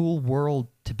a cool world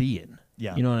to be in.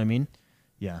 Yeah. You know what I mean?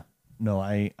 Yeah. No,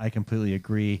 I completely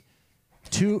agree.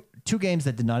 Two games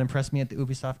that did not impress me at the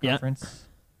Ubisoft Yeah. conference.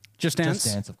 Just Dance.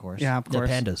 Just Dance, of course. Yeah, of The course.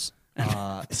 pandas.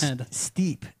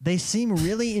 Steep. They seem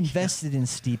really invested in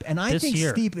Steep, and I This think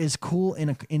year, Steep is cool in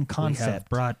We have concept.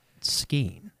 brought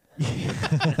skiing.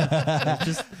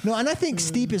 No, and I think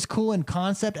Steep is cool in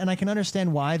concept, and I can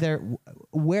understand why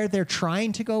where they're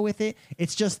trying to go with it.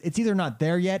 It's either not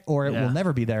there yet or it Yeah. will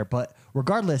never be there. But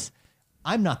regardless,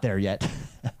 I'm not there yet,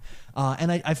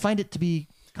 and I find it to be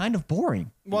kind of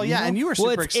boring. Well, yeah, and you were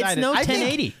Well, super it's excited. no I think-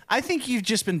 1080. I think you've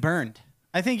just been burned.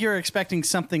 I think you're expecting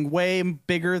something way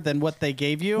bigger than what they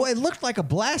gave you. Well, it looked like a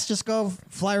blast. Just go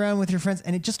fly around with your friends,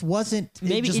 and it just wasn't.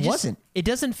 Maybe it just wasn't. It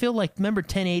doesn't feel like. Remember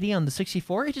 1080 on the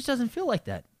 64? It just doesn't feel like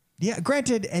that. Yeah,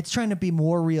 granted, it's trying to be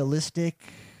more realistic,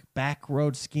 back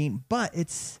road skiing, but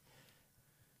it's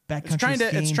backcountry It's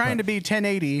skiing, trying but- to be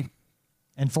 1080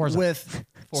 and Forza with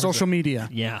social media.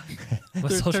 Yeah.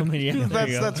 With social media. There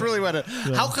you go. That's really what it.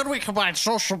 How can we combine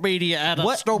social media and a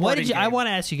snowboarding What did you? I game? want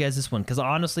to ask you guys this one because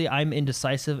honestly, I'm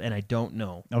indecisive and I don't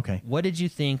know. Okay. What did you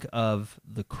think of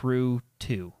The Crew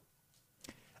 2?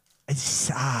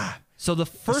 So the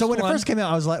first. So when one, it first came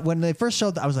out, I was like, when they first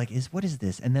showed, I was like, what is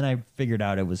this? And then I figured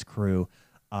out it was Crew.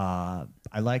 I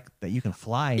like that you can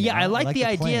fly. yeah, now. I like the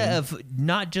idea plane. of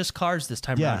not just cars this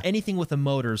time Yeah. around. Anything with a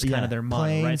motor is kind Yeah, of their motto,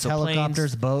 planes, right? So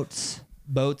helicopters, planes, boats.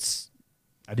 boats.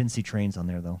 I didn't see trains on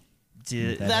there though.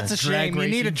 That's a shame. You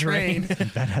need a train.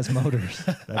 That has motors.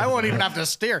 I won't even have to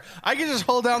steer. I can just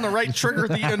hold down the right trigger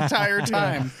the entire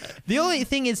time. The only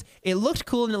thing is, it looked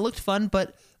cool and it looked fun,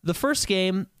 but the first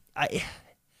game, I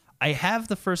have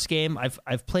the first game.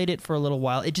 I've played it for a little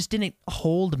while. It just didn't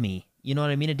hold me. You know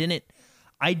what I mean? It didn't.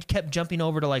 I kept jumping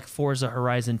over to like Forza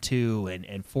Horizon 2 and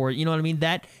you know what I mean?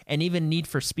 That and even Need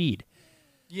for Speed.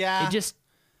 Yeah.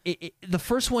 The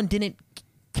first one didn't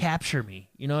capture me.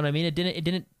 You know what I mean? It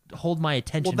didn't hold my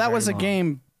attention. Well, that very was a long.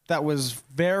 game that was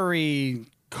very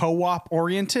co-op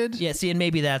oriented. Yeah, see, and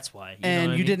maybe that's why. You know And what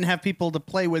I you mean? didn't have people to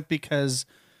play with because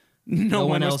no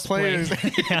one else played.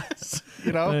 yeah.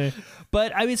 You know?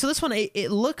 But I mean, so this one it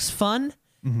looks fun,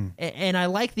 and I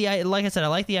like like I said, I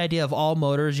like the idea of all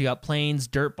motors. You got planes,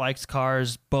 dirt bikes,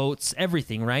 cars, boats,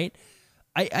 everything, right?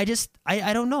 I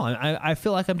don't know. I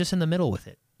feel like I'm just in the middle with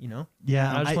it. You know?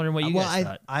 Yeah, I was wondering what you guys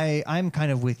thought. I'm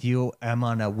kind of with you. I'm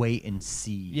on a wait and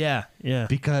see. Yeah.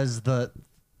 Because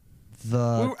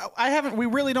We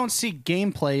really don't see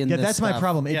gameplay in yeah, this that's my stuff.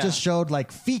 problem. It Yeah. just showed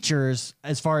like features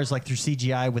as far as like through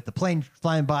CGI with the plane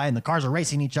flying by and the cars are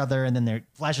racing each other, and then there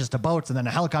flashes to boats and then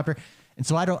a helicopter. And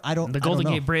so I don't. The Golden I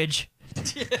don't Gate know. Bridge.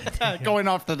 going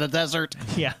off to the desert.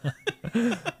 Yeah.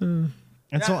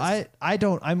 And so I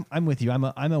don't. I'm with you. I'm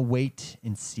a wait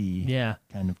and see. Yeah.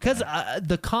 Kind of. Because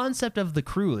the concept of The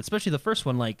Crew, especially the first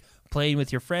one, like playing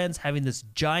with your friends, having this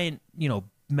giant,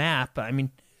 map. I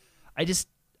mean, I just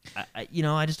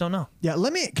don't know. Yeah.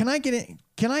 Can I get in?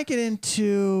 Can I get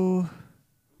into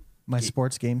my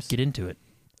sports games? Get into it.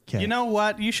 Okay. You know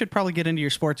what? You should probably get into your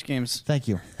sports games. Thank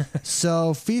you.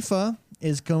 So FIFA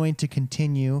is going to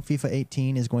continue. FIFA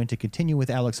 18 is going to continue with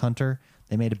Alex Hunter.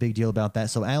 They made a big deal about that.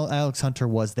 So Alex Hunter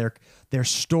was their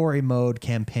story mode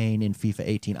campaign in FIFA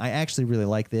 18. I actually really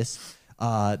like this.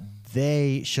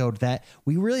 They showed that.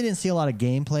 We really didn't see a lot of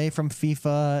gameplay from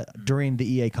FIFA during the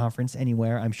EA conference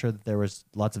anywhere. I'm sure that there was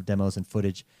lots of demos and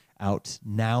footage out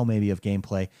now maybe of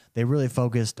gameplay. They really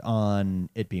focused on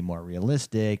it being more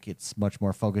realistic. It's much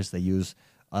more focused. They used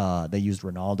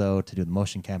Ronaldo to do the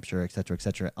motion capture, et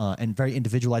cetera, and very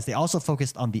individualized. They also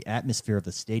focused on the atmosphere of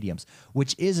the stadiums,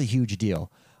 which is a huge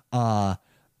deal.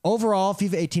 Overall,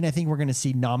 FIFA 18, I think we're going to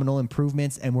see nominal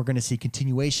improvements, and we're going to see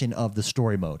continuation of the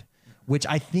story mode, which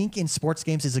I think in sports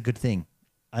games is a good thing.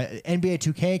 NBA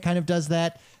 2K kind of does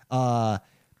that.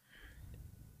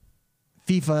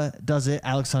 FIFA does it.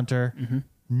 Alex Hunter.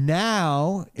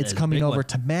 Now it's That's a coming big over one.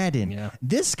 to Madden. Yeah.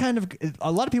 This kind of,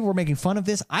 a lot of people were making fun of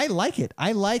this. I like it.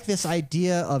 I like this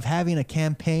idea of having a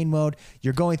campaign mode.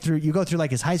 You go through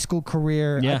like his high school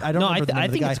career. Yeah. I don't No, remember the name I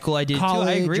of the think guy. it's a cool idea, too. I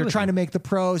College, agree you're with trying you. to make the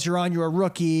pros. You're a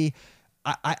rookie.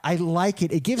 I like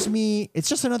it. It gives me, it's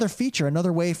just another feature,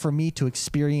 another way for me to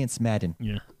experience Madden.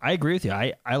 Yeah. I agree with you.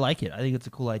 I like it. I think it's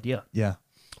a cool idea. Yeah.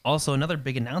 Also, another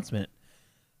big announcement.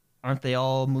 aren't they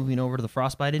all moving over to the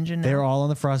Frostbite engine now? They're all on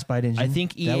the Frostbite engine. I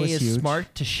think That EA was is huge.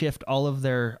 smart to shift all of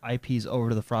their IPs over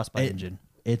to the Frostbite engine.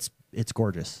 It's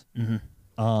gorgeous.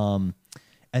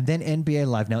 And then NBA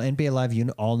Live. Now, NBA Live, you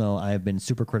all know I have been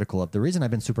super critical of. The reason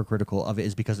I've been super critical of it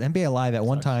is because NBA Live at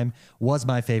one time was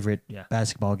my favorite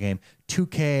basketball game.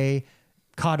 2K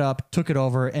caught up, took it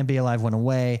over. NBA Live went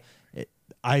away.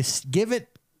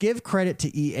 Give credit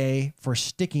to EA for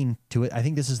sticking to it. I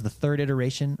think this is the third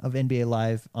iteration of NBA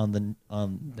Live on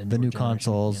the new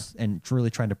consoles and really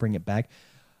trying to bring it back.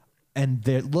 And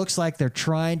it looks like they're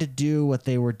trying to do what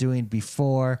they were doing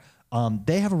before.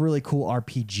 They have a really cool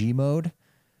RPG mode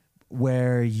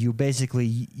where you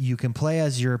can play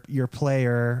as your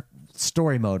player,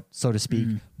 story mode, so to speak,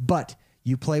 but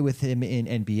you play with him in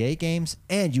NBA games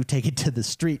and you take it to the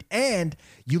street and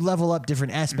you level up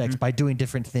different aspects by doing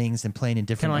different things and playing in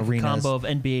different Kind of like arenas. a combo of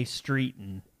NBA Street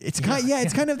and It's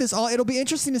kind of this all. It'll be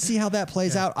interesting to see how that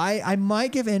plays out. I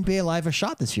might give NBA Live a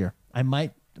shot this year. I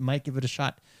might give it a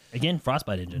shot. again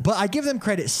Frostbite engine. But I give them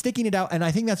credit sticking it out, and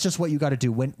I think that's just what you got to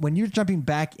do when you're jumping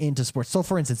back into sports. So,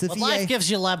 for instance, if But EA, life gives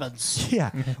you lemons.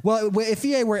 yeah, well, if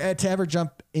EA were to ever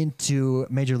jump into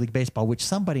Major League Baseball, which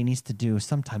somebody needs to do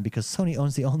sometime because Sony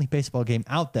owns the only baseball game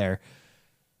out there,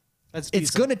 That's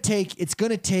it's gonna take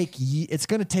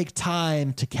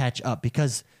time to catch up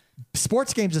because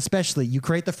sports games, especially, you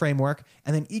create the framework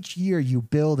and then each year you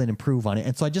build and improve on it.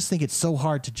 And so I just think it's so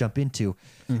hard to jump into.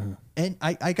 And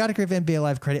I got to give NBA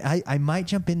Live credit. I might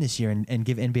jump in this year and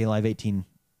give NBA Live 18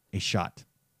 a shot.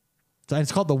 So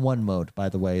it's called the One mode, by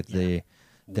the way.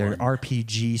 Their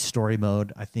RPG story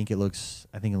mode. I think it looks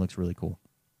really cool.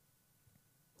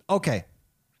 Okay.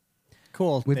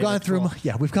 Cool. We've gone through.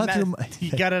 We've gone through.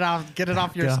 You got it off. Get it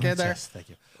off your skin there. Yes, thank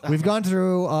you. We've gone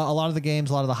through a lot of the games,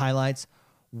 a lot of the highlights.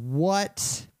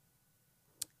 What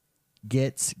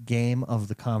gets game of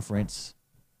the conference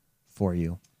for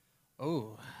you?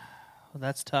 Oh,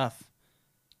 that's tough.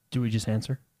 Do we just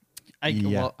answer? I Or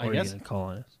guess. are you gonna call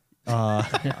on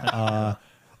us?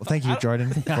 Well, thank you,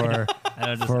 Jordan, for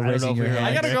raising your hand.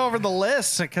 I got to go over the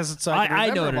list because it's. I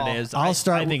know what it is. I'll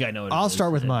start. I think I know what it I'll is.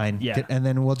 start with mine. Yeah. And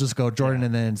then we'll just go Jordan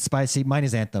and then Spicy. Mine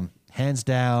is Anthem, hands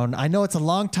down. I know it's a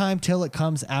long time till it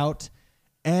comes out.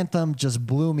 Anthem just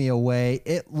blew me away.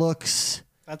 It looks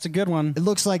That's a good one.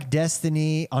 like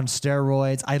Destiny on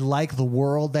steroids. I like the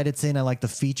world that it's in. I like the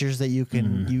features that you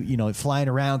can you know flying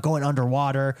around, going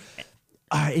underwater.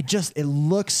 It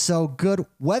looks so good.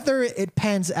 Whether it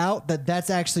pans out that's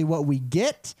actually what we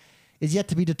get is yet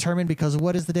to be determined because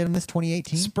what is the date on this?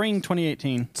 2018? Spring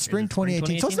 2018. Spring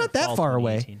 2018. So it's not that far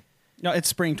away. No, it's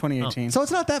spring 2018. So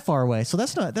it's not that far away. So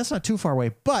that's not too far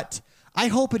away. But I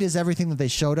hope it is everything that they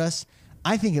showed us.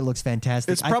 I think it looks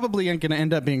fantastic. It's probably going to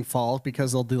end up being fall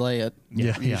because they'll delay it.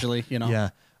 Usually, you know. Yeah.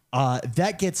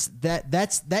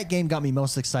 That game got me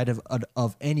most excited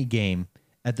of any game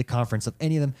at the conference of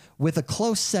any of them. With a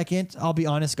close second, I'll be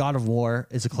honest, God of War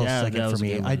is a close Yeah, second that for was a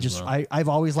me. good one as well. I've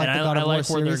always liked And the God I of War like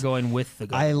where they're series. going with the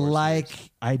God of War series.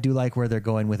 I do like where they're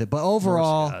going with it. But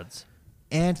overall, Norse gods.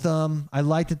 Anthem, I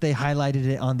like that they highlighted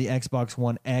it on the Xbox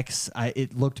One X.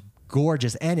 It looked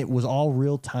gorgeous, and it was all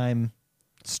real time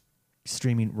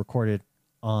streaming recorded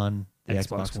on the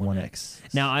Xbox One X.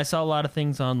 Now, I saw a lot of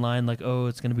things online like, oh,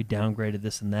 it's going to be downgraded,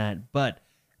 this and that. But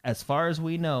as far as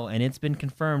we know, and it's been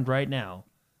confirmed right now,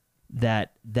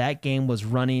 that game was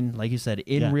running, like you said,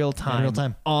 in real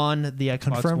time on the Xbox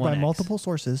Confirmed One by X. multiple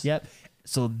sources. Yep.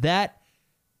 So that,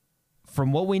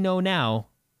 from what we know now,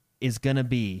 is going to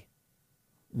be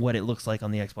what it looks like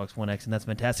on the Xbox One X, and that's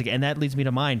fantastic. And that leads me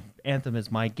to mine. Anthem is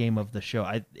my game of the show.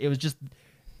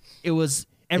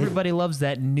 Everybody loves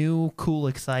that new, cool,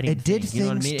 exciting It did thing. You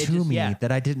know what I things mean? to me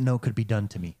that I didn't know could be done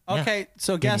to me. Okay,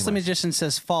 so Ghastly Magician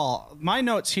says fall. My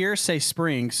notes here say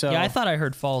spring. So Yeah, I thought I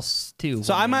heard false too.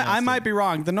 So when they I announced might it. be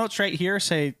wrong. The notes right here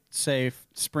say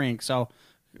spring. So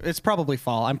it's probably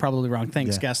fall. I'm probably wrong.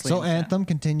 Thanks, Ghastly. So Anthem,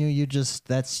 continue. You just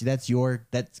that's your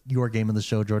game of the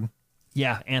show, Jordan.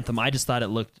 Yeah, Anthem. I just thought it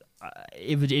looked.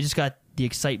 It just got the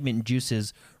excitement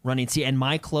juices running. See, and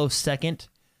my close second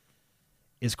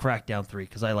is Crackdown 3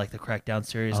 because I like the Crackdown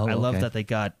series. Oh, I love okay. that they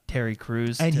got Terry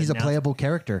Crews, And to he's a announce- playable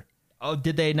character. Oh,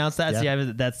 did they announce that?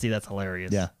 Yeah. That's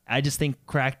hilarious. Yeah. I just think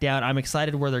Crackdown. I'm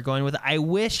excited where they're going with it. I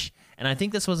wish, and I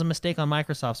think this was a mistake on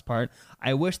Microsoft's part.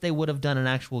 I wish they would have done an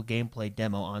actual gameplay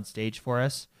demo on stage for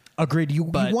us. Agreed. You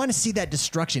But- want to see that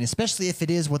destruction, especially if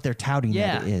it is what they're touting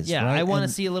that it is. Yeah, right? I want to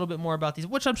And see a little bit more about these,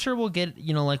 which I'm sure we'll get,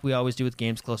 like we always do with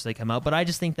games close to they come out. But I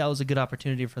just think that was a good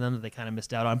opportunity for them that they kind of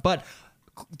missed out on. But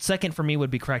second for me would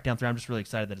be Crackdown 3. I'm just really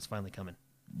excited that it's finally coming.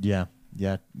 Yeah.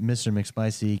 Yeah, Mr.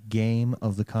 McSpicy, game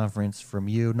of the conference from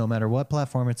you. No matter what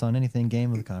platform it's on, anything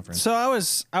game of the conference. So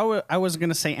I was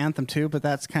gonna say Anthem 2, but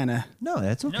that's kind of No,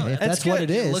 that's okay. No, if that's that's what good.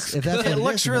 it It is, looks if that's good. what it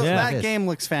looks is, really. then That it is. game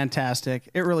looks fantastic.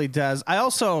 It really does.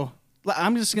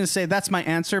 I'm just gonna say that's my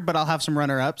answer, but I'll have some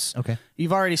runner-ups. Okay.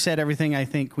 You've already said everything I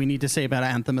think we need to say about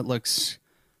Anthem. It looks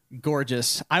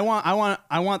gorgeous. I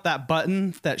want that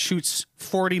button that shoots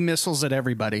 40 missiles at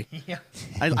everybody. Yeah.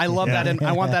 I love that.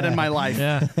 I want that in my life.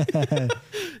 Yeah.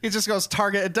 It just goes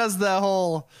target. It does the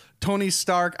whole Tony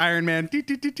Stark Iron Man,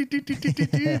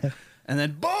 and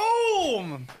then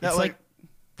boom. That, It's like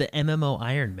the MMO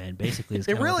Iron Man, basically. Is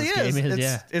it kinda what really this is. game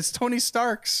It's, it's Tony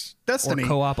Stark's Or Destiny.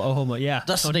 co-op Ohoma. Yeah.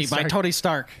 Destiny by Stark. Tony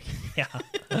Stark. Yeah.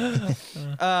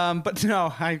 But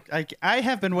no, I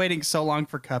have been waiting so long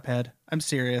for Cuphead. I'm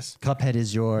serious. Cuphead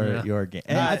is your game.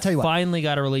 And I tell you what, Finally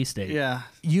got a release date. Yeah.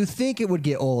 you think it would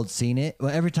get old seeing it. Well,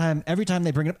 every time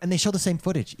they bring it up, and they show the same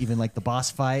footage, even like the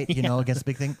boss fight, you know, against the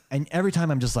big thing. And every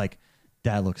time I'm just like,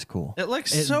 that looks cool. It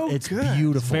looks so it's good.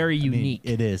 beautiful. It's very I mean, unique.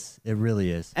 it is. It really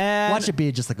is. And- Watch it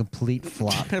be just a complete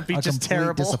flop. It'd be a just complete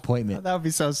terrible. disappointment. That would be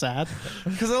so sad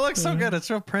because it looks so good. It's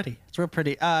real pretty. It's real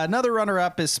pretty. Another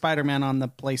runner-up is Spider-Man on the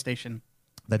PlayStation.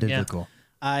 That did Yeah. look cool.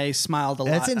 I smiled a lot.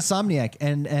 That's Insomniac,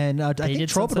 and I think did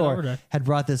Sunset Troubadour Overdrive. had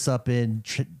brought this up in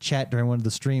chat during one of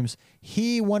the streams.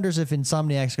 He wonders if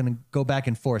Insomniac's going to go back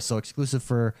and forth. So exclusive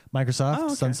for Microsoft, Oh,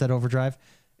 okay. Sunset Overdrive,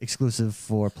 exclusive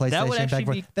for PlayStation. would back actually and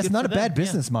forth. be That's good not for a bad them, yeah.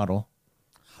 business model.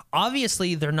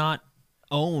 Obviously, they're not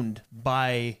owned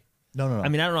by. No. I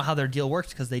mean, I don't know how their deal works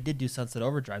because they did do Sunset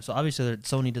Overdrive. So obviously,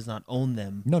 Sony does not own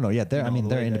them. No. Yeah, they're. you I know, mean, the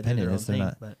they're way they do independent. their own It's, they're thing,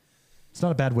 not. But It's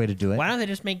not a bad way to do it. why don't they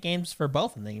just make games for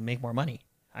both and they can make more money?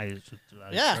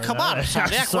 Yeah, come on,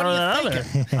 Insomniac, what are you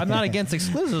thinking? I'm not against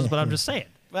exclusives, but I'm just saying.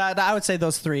 I would say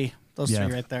those three. Those Yeah.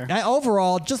 three right there.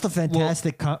 Overall, just a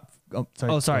fantastic. Oh,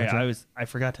 sorry. Oh, sorry, Go ahead. I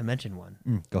forgot to mention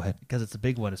one Go ahead. because it's a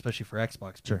big one, especially for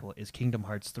Xbox people. Is Kingdom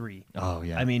Hearts 3. Oh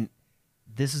yeah. I mean,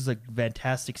 this is a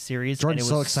fantastic series. Jordan's and it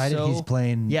so was excited he's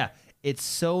playing. Yeah, it's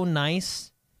so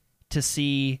nice to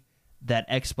see that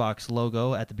Xbox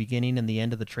logo at the beginning and the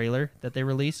end of the trailer that they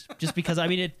released. Just because I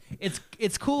mean,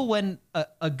 it's cool when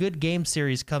a good game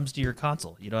series comes to your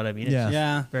console. You know what I mean? It's Yeah. just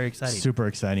Yeah. very exciting. Super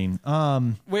exciting.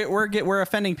 We're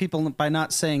offending people by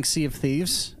not saying Sea of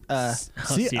Thieves.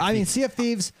 Sea of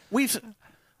Thieves.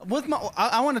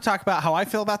 I want to talk about how I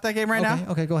feel about that game right now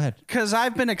Okay, go ahead. because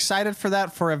I've been excited for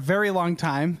that for a very long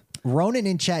time. Ronan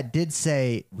in chat did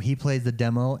say he played the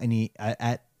demo and he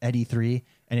at E3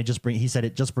 and he said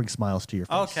it just brings smiles to your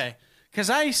face. Okay, because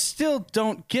I still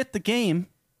don't get the game.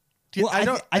 Well, I think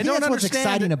don't that's what's understand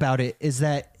exciting it. about it is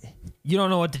that You don't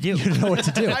know what to do. you don't know what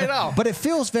to do. I know. But it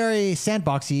feels very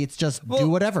sandboxy. It's just do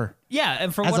whatever. Yeah,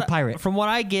 and from As what a pirate. from what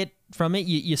I get from it,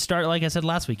 you start like I said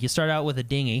last week. You start out with a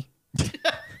dinghy.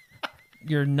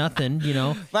 You're nothing, you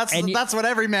know. That's what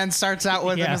every man starts out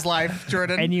with in Yeah. his life,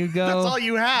 Jordan. And you go- That's all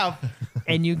you have.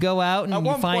 and you go out and At you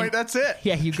one find point, that's it.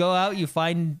 Yeah, you go out, you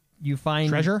find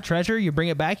treasure, you bring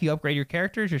it back, you upgrade your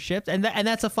characters, your ships, and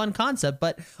that's a fun concept.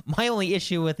 But my only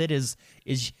issue with it is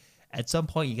at some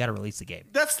point you got to release the game.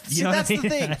 That's You know what that's I the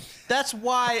mean? thing. That's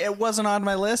why it wasn't on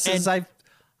my list. Is And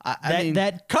I mean,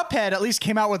 that- Cuphead at least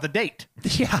came out with a date.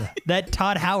 Yeah, that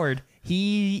Todd Howard,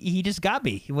 he just got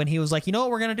me when he was like, you know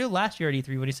what we're gonna do last year at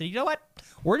E3 when he said, you know what,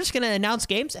 we're just gonna announce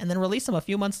games and then release them a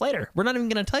few months later. We're not even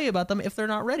gonna tell you about them if they're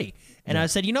not ready. And I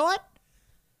said, you know what,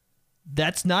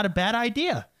 that's not a bad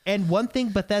idea. And one thing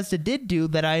Bethesda did do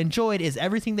that I enjoyed is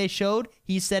everything they showed.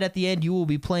 He said at the end, you will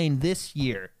be playing this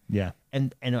year. Yeah.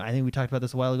 And I think we talked about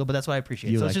this a while ago, but that's what I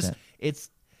appreciate. You So like it's just that.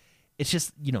 it's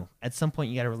just, you know, at some point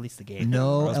you got to release the game.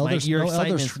 No Or else your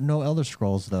excitement's- Elder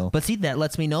Scrolls though. But see, that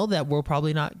lets me know that we're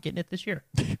probably not getting it this year.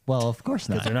 Well, of course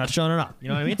not. They're not showing it up. You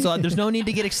know what I mean? So there's no need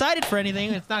to get excited for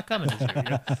anything. It's not coming this year. You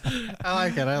know? I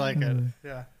like it.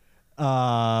 Yeah.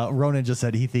 Ronan just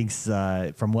said he thinks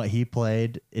from what he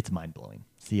played, it's mind blowing.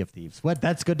 Sea of Thieves. What?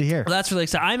 That's good to hear. Well, that's really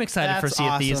exciting. I'm excited for That's Sea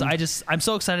of Thieves. awesome. I'm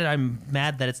so excited. I'm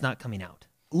mad that it's not coming out.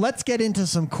 Let's get into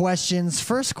some questions.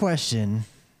 First question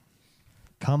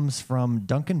comes from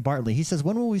Duncan Bartley. He says,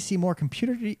 when will we see more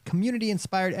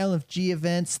community-inspired LFG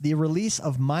events? The release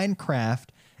of Minecraft,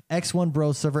 X1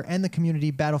 Bros server, and the community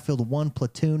Battlefield 1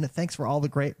 Platoon. Thanks for all the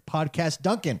great podcasts.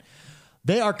 Duncan,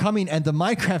 they are coming, and the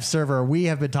Minecraft server, we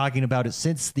have been talking about it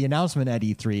since the announcement at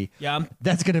E3. Yeah,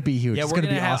 That's going to be huge. Yeah, it's we're going to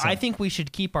gonna be have. awesome. I think we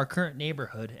should keep our current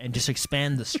neighborhood and just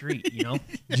expand the street. You know,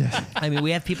 I mean,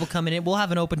 we have people coming in. We'll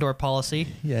have an open door policy.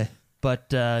 Yeah. But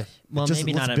well, Just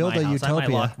maybe let's not at build my a house. I might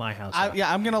utopia. lock my house. Up.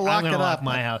 I'm gonna lock I'm gonna it lock up.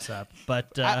 my house up.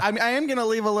 But I am gonna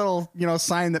leave a little,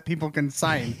 sign that people can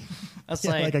sign. That's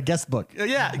Yeah, like a guest book.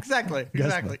 yeah, exactly,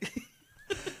 exactly.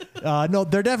 No,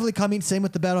 they're definitely coming. Same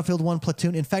with the Battlefield 1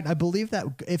 Platoon. In fact, I believe that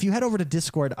if you head over to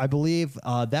Discord, I believe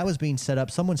that was being set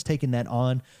up. Someone's taking that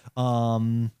on,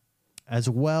 as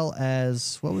well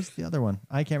as, what was the other one?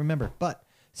 I can't remember, but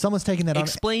someone's taking that on.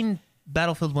 Explain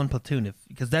Battlefield 1 Platoon,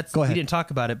 because that's Go we ahead. didn't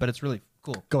talk about it, but it's really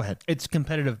cool. Go ahead. It's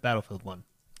competitive Battlefield 1.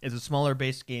 It's a smaller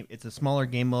base game. It's a smaller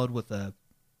game mode with a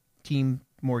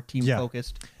more team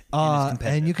focused.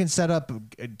 And you can set up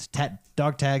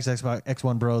dog tags, Xbox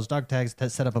X1 Bros, dog tags,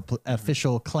 set up a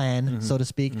official clan, so to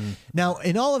speak. Now,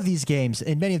 in all of these games,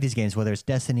 in many of these games, whether it's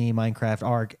Destiny, Minecraft,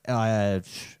 Ark,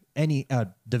 any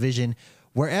Division,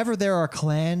 wherever there are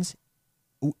clans,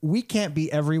 we can't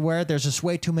be everywhere. There's just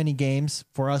way too many games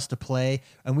for us to play,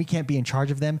 and we can't be in charge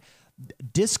of them.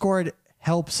 Discord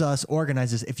helps us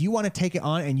organize this. If you want to take it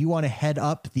on and you want to head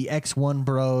up the X1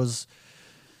 Bros,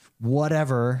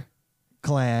 whatever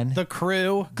clan, The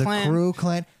crew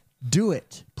clan, do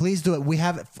it. Please do it. We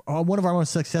have one of our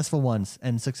most successful ones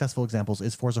and successful examples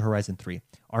is Forza Horizon 3.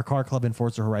 Our car club in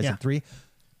Forza Horizon 3.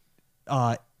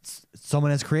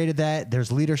 Someone has created that.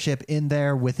 There's leadership in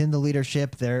there. Within the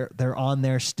leadership, they're on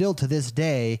there still to this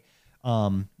day,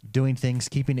 doing things,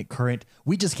 keeping it current.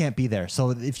 We just can't be there.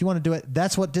 So if you want to do it,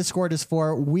 that's what Discord is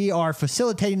for. We are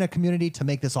facilitating a community to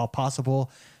make this all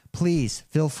possible. Please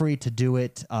feel free to do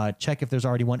it. Check if there's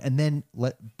already one, and then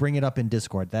bring it up in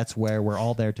Discord. That's where we're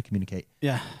all there to communicate.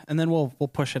 Yeah, and then we'll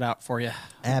push it out for you.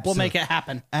 We'll make it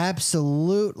happen.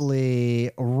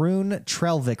 Absolutely. Rune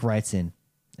Trelvik writes in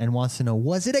and wants to know,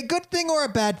 was it a good thing or a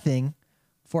bad thing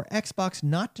for Xbox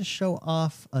not to show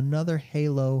off another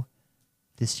Halo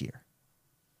this year?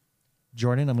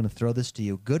 Jordan, I'm going to throw this to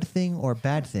you. Good thing or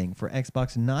bad thing for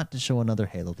Xbox not to show another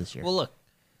Halo this year? Well, look,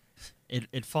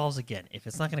 it falls again. If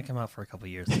it's not going to come out for a couple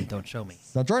of years, then don't show me.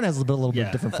 Now, Jordan has a little bit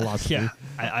different philosophy. Yeah,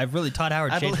 I've really Todd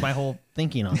Howard changed my whole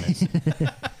thinking on this.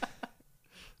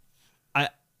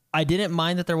 I didn't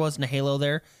mind that there wasn't a Halo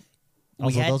there.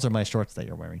 Also, those are my shorts that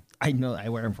you're wearing. I know. I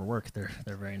wear them for work. They're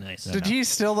very nice. Did you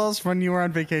steal those when you were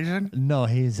on vacation? No,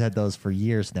 he's had those for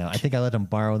years now. I think I let him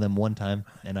borrow them one time,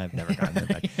 and I've never gotten them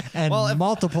back. And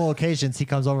multiple occasions, he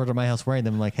comes over to my house wearing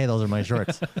them. I'm like, hey, those are my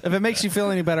shorts. If it makes you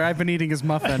feel any better, I've been eating his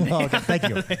muffin. Oh, okay. Thank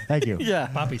you. Thank you. Yeah.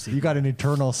 Poppy seed. You got an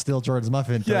eternal still Jordan's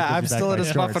muffin. Yeah, I'm still at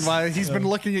his muffin. While he's been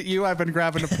looking at you, I've been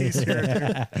grabbing a piece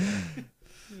here.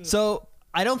 So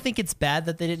I don't think it's bad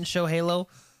that they didn't show Halo.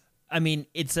 I mean,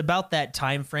 it's about that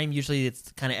time frame. Usually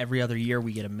it's kind of every other year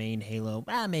we get a main Halo,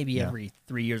 maybe every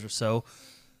 3 years or so.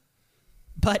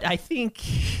 But I think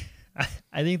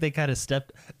they kind of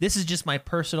stepped. This is just my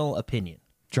personal opinion.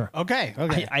 Sure. Okay.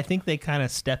 I think they kind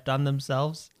of stepped on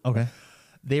themselves. Okay.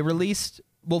 They released.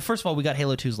 Well, first of all, we got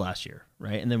Halo 2s last year,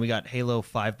 right? And then we got Halo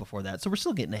 5 before that. So we're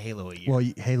still getting a Halo a year. Well,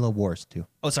 Halo Wars too.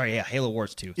 Oh, sorry, yeah, Halo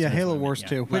Wars 2. Yeah, So Halo Wars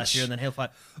 2, last year, and then Halo 5.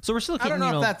 So we're still getting, I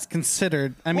don't know if that's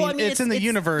considered. I mean, it's in the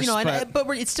universe,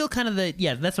 but it's still kind of the,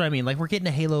 that's what I mean. Like, we're getting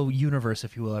a Halo universe,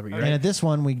 if you will, every year. And at this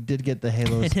one, we did get the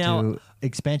Halo 2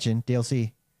 expansion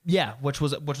DLC. Yeah, which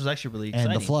was actually really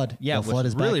exciting. And the Flood. Yeah, The Flood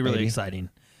is back, really baby.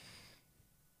 exciting.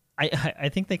 I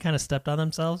think they kind of stepped on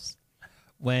themselves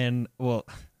when,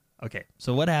 okay,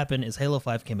 so what happened is Halo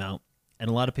 5 came out, and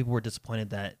a lot of people were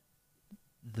disappointed that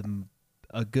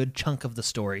a good chunk of the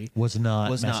story was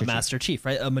not Master Chief,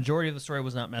 right? A majority of the story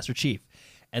was not Master Chief.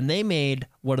 And they made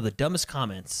one of the dumbest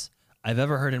comments I've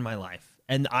ever heard in my life.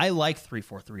 And I like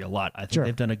 343 a lot. I think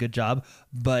they've done a good job,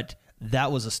 but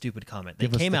that was a stupid comment. They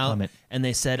came out and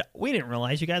they said, "We didn't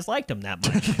realize you guys liked him that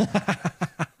much."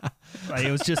 Like,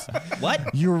 it was just,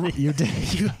 what? You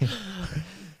did.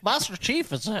 Master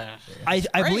Chief is I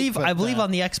believe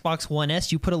on the Xbox One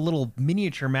S you put a little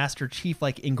miniature Master Chief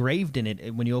like engraved in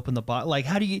it when you open the box. Like,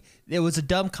 how do you? It was a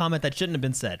dumb comment that shouldn't have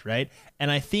been said, right?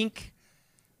 And I think,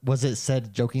 was it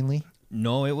said jokingly?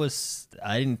 No, it was.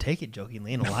 I didn't take it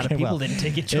jokingly, and a lot of people didn't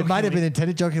take it jokingly. It might have been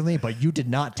intended jokingly, but you did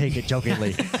not take it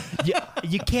jokingly.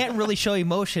 You can't really show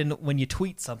emotion when you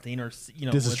tweet something, or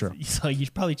This is true. So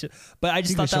you probably should. But I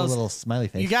just thought that was a little smiley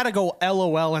face. You got to go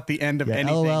LOL at the end of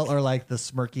anything. LOL or like the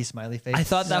smirky smiley face. I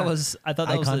thought that was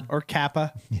or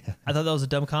Kappa. I thought that was a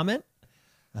dumb comment.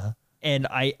 And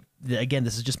again,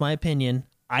 this is just my opinion.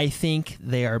 I think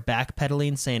they are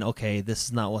backpedaling, saying, "Okay, this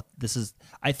is not what this is."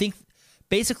 I think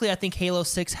Halo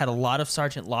 6 had a lot of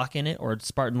Sergeant Locke in it, or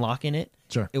Spartan Locke in it.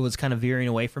 Sure. It was kind of veering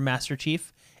away from Master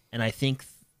Chief, and I think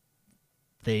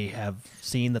they have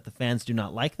seen that the fans do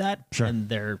not like that, and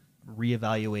they're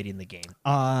reevaluating the game.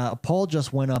 A poll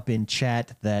just went up in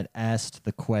chat that asked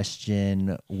the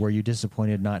question, were you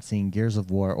disappointed not seeing Gears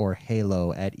of War or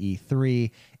Halo at E3?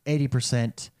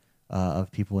 80%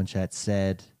 of people in chat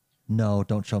said, no,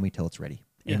 don't show me till it's ready.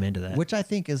 amen to that. Which I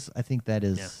think that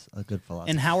is a good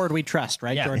philosophy. In Howard we trust,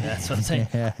 right, yeah, Jordan? that's what I'm saying.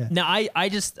 Now, I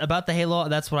just about the Halo.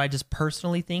 That's what I just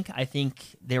personally think. I think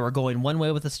they were going one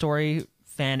way with the story.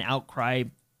 Fan outcry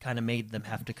kind of made them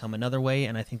have to come another way,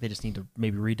 and I think they just need to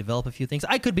maybe redevelop a few things.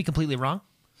 I could be completely wrong,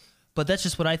 but that's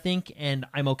just what I think, and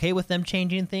I'm okay with them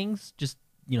changing things. Just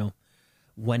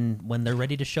when they're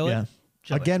ready to show it.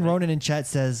 Again, Ronan in chat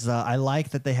says, I like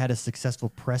that they had a successful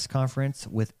press conference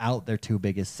without their two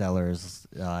biggest sellers.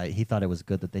 He thought it was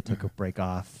good that they took a break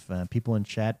off. People in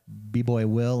chat, B-Boy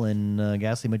Will and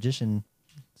Ghastly Magician,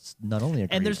 not only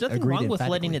agreed, And there's nothing agreed wrong with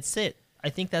letting emphatically. it sit. I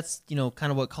think that's,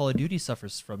 kind of what Call of Duty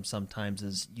suffers from sometimes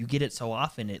is you get it so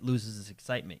often it loses its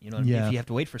excitement. You know what I mean? Yeah. If you have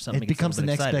to wait for something, It it gets a becomes little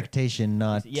an bit exciting. expectation,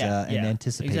 not an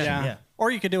anticipation. Exactly. Yeah. Or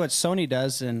you could do what Sony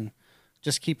does and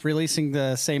just keep releasing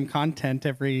the same content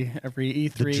every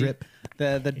E3. The drip.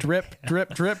 The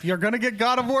drip, drip. You're gonna get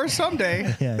God of War someday.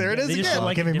 Yeah. There it is They just again. feel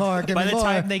like Give me more, give by me the more.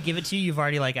 time they give it to you, you've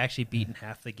already actually beaten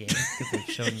half the game because they've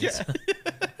shown you.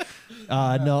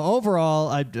 No,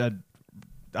 overall,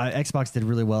 Xbox did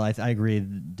really well. I agree.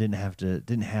 Didn't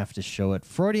have to show it.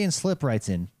 Freudian Slip writes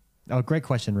in. Oh, great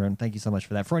question, Rune. Thank you so much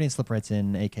for that. Freudian Slip writes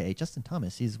in, aka Justin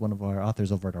Thomas. He's one of our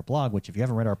authors over at our blog. Which, if you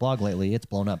haven't read our blog lately, it's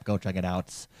blown up. Go check it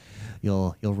out.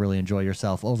 You'll really enjoy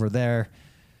yourself over there.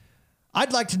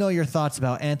 I'd like to know your thoughts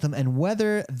about Anthem and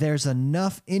whether there's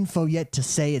enough info yet to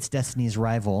say it's Destiny's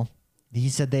rival. He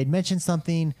said they'd mentioned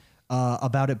something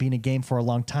about it being a game for a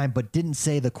long time, but didn't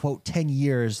say the, quote, 10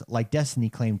 years like Destiny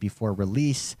claimed before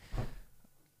release.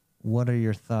 What are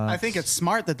your thoughts? I think it's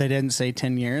smart that they didn't say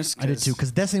 10 years. I did too,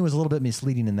 because Destiny was a little bit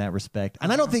misleading in that respect,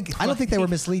 and I don't think they were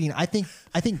misleading. I think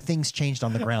things changed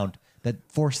on the ground that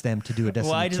forced them to do a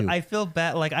Destiny 2. I feel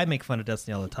bad. Like I make fun of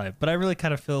Destiny all the time, but I really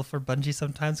kind of feel for Bungie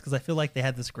sometimes because I feel like they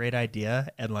had this great idea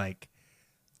and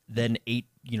then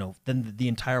the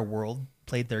entire world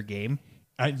played their game.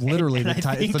 Literally,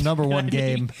 it's the number one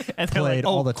game and they're played like, oh,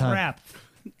 all the time. Crap.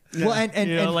 Well,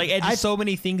 and so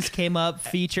many things came up,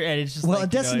 feature, and it's just well,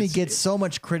 Destiny gets so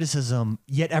much criticism,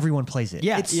 yet everyone plays it.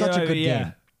 Yeah, it's such a good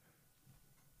game.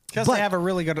 Because But- they have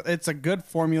it's a good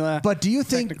formula. But do you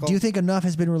think technical. enough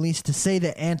has been released to say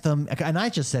that Anthem? And I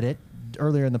just said it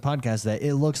earlier in the podcast that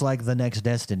it looks like the next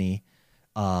Destiny,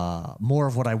 more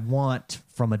of what I want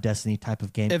from a Destiny type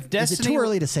of game. If Is it Destiny- too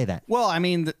early to say that? Well, I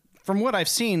mean, from what I've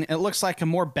seen, it looks like a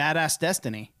more badass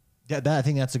Destiny. I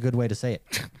think that's a good way to say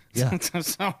it. Yeah.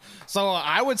 So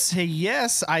I would say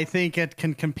yes. I think it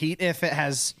can compete if it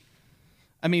has.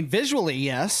 I mean, visually,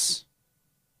 yes.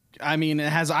 I mean, it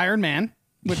has Iron Man,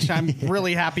 which I'm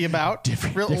really happy about.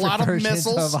 A lot of versions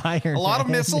missiles. of Iron a lot of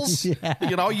Man. missiles.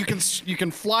 Yeah. You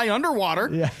can fly underwater.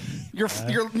 Yeah.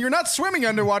 You're not swimming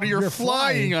underwater. You're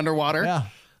flying flying. underwater. Yeah.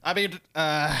 I mean,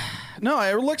 no,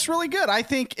 it looks really good. I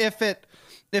think if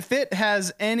it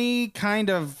has any kind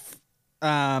of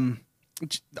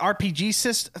RPG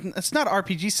system, it's not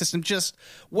RPG system. Just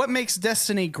what makes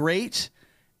Destiny great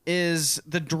is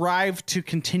the drive to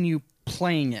continue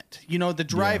playing it. The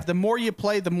drive. Yeah. The more you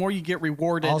play, the more you get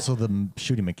rewarded. Also, the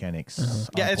shooting mechanics.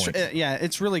 Yeah, on it's point.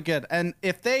 it's really good. And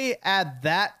if they add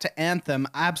that to Anthem,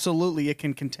 absolutely it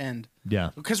can contend. Yeah.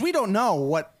 Because we don't know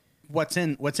what's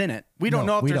in it. We don't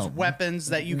No, know if we there's don't. weapons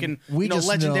that you can We just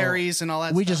legendaries and all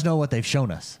that We stuff. just know what they've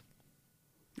shown us.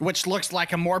 Which looks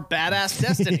like a more badass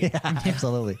Destiny.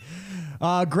 Absolutely.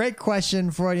 Great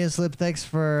question, Freudian Slip. Thanks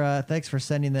for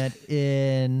sending that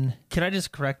in. Can I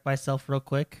just correct myself real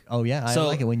quick? Oh yeah, I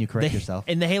like it when you correct yourself.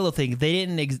 In the Halo thing, they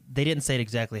didn't say it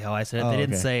exactly how I said it. Oh, They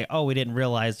didn't okay. say, "Oh, we didn't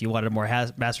realize you wanted more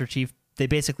Master Chief." They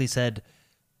basically said,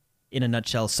 in a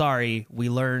nutshell, "Sorry, we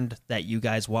learned that you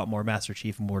guys want more Master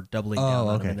Chief, and we're doubling down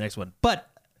on him okay. in the next one." But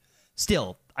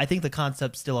still, I think the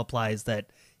concept still applies that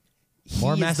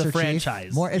More he is Master the Chief,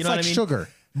 franchise. More. It's You know like what I mean? sugar.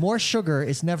 More sugar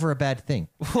is never a bad thing.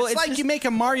 Well, It's like just- you make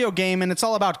a Mario game and it's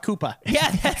all about Koopa.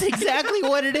 Yeah, that's exactly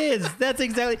what it is. That's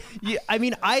exactly. I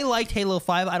mean, I liked Halo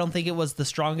 5. I don't think it was the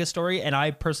strongest story, and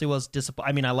I personally was disappointed.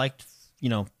 I mean, I liked,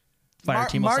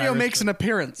 Fireteam Mario Osiris. makes an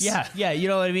appearance. Yeah, you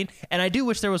know what I mean? And I do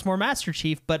wish there was more Master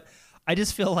Chief, but I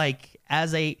just feel like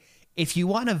if you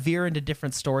want to veer into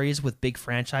different stories with big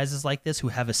franchises like this who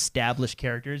have established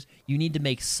characters, you need to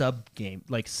make sub-game,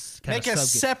 Make a sub-game.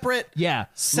 separate. Yeah,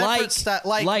 separate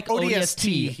like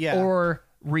ODST. Yeah. or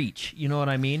Reach. You know what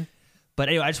I mean? But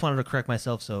anyway, I just wanted to correct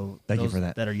myself. So Thank you those for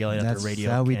that. that are yelling at That's their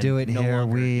radio. how we can do it no here.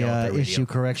 longer We yell at their radio. issue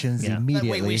corrections Yeah.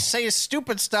 immediately. We say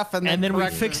stupid stuff and And then we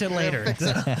correct fix it later. Fix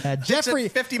it Jeffrey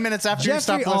 50 minutes after you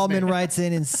stop Jeffrey listening. Allman writes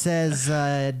in and says,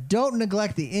 "Don't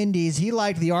neglect the indies. He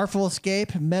liked the Artful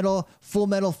Escape, Full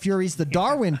Metal Furies, the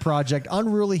Darwin Project,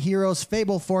 Unruly Heroes,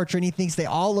 Fable Fortune. He thinks they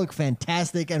all look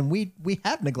fantastic, and we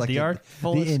have neglected The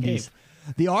Artful the Escape. indies.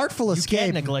 The Artful You Escape.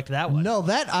 can't neglect that one. No,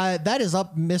 that is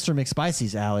up Mr.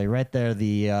 McSpicy's alley right there.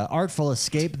 The Artful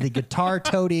Escape, the guitar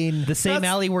toting. The same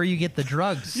alley where you get the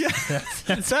drugs. Yeah.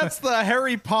 That's the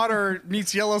Harry Potter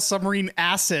meets Yellow Submarine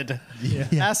acid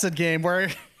game where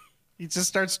he just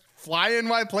starts flying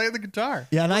while playing the guitar.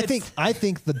 Yeah, and I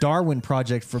think the Darwin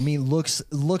Project for me looks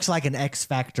like an X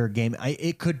Factor game.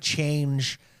 It could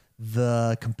change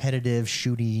the competitive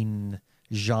shooting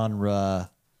genre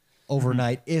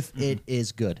overnight if it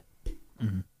is good.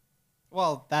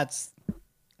 Well, I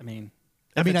think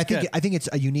it's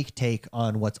a unique take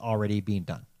on what's already being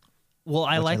done. Well,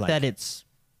 I Which like that it's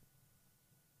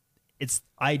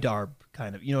IDARB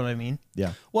kind of. You know what I mean?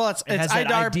 Yeah. Well, it's has that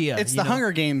IDARB. idea, It's you the know?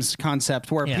 Hunger Games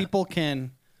concept where Yeah. people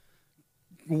can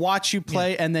watch you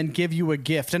play and then give you a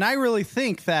gift. And I really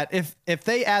think that if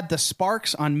they add the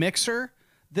sparks on Mixer,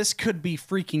 this could be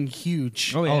freaking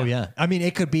huge. Oh yeah. I mean,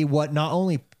 it could be what not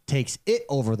only takes it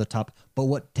over the top, but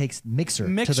what takes Mixer to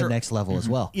Mixer- the next level as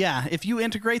well. Yeah, if you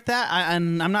integrate that,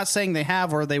 and I'm not saying they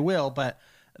have or they will, but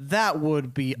that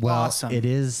would be Well, awesome. it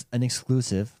is an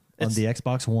exclusive on the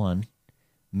Xbox One.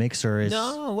 Mixer is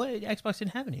No, what? Xbox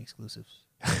didn't have any exclusives.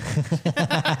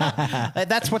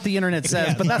 That's what the internet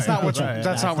says, but that's not what's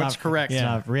correct. It's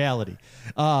not reality.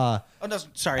 Oh no,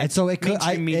 sorry. And so it could.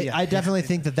 Mainstream media. I definitely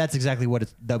think that's exactly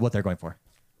what they're going for.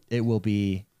 It will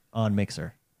be on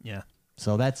Mixer. Yeah.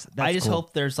 So that's I just cool.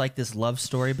 hope there's like this love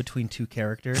story between two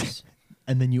characters.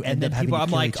 And then you And end then up having people, to I'm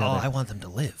kill like, each oh, other. I want them to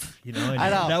live. You know, and I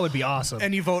know. that would be awesome.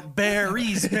 and you vote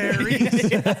berries.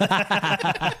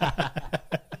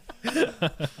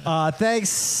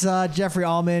 Thanks, Jeffrey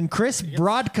Allman. Chris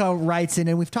Brodka writes in,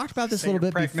 and we've talked about this a Say little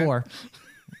you're bit pregnant. before.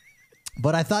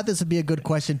 But I thought this would be a good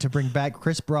question to bring back.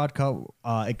 Chris Brodka,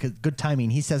 good timing.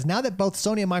 He says, now that both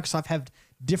Sony and Microsoft have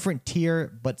different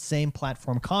tier but same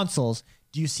platform consoles,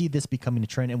 do you see this becoming a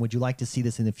trend? And would you like to see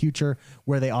this in the future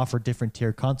where they offer different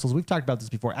tier consoles? We've talked about this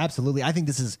before. Absolutely. I think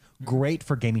this is great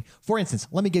for gaming. For instance,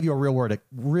 let me give you a real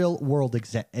world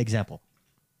example.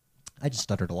 I just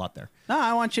stuttered a lot there. No,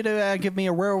 I want you to give me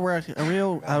a real world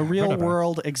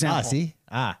example. See?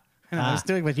 I was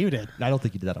doing what you did. I don't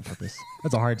think you did that on purpose.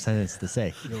 That's a hard sentence to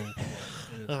say.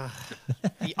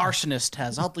 The arsonist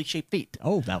has oddly shaped feet.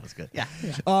 Oh, that was good. Yeah.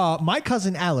 My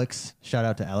cousin Alex, shout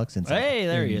out to Alex in Hey,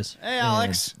 there he is. Hey,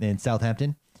 Alex. in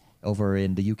Southampton, over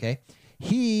in the UK.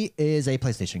 He is a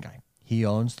PlayStation guy. He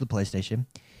owns the PlayStation.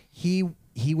 He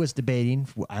was debating,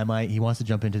 he wants to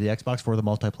jump into the Xbox for the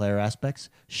multiplayer aspects.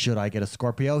 Should I get a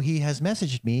Scorpio? He has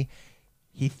messaged me.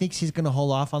 He thinks he's going to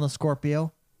hold off on the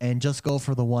Scorpio and just go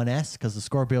for the One S because the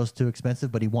Scorpio is too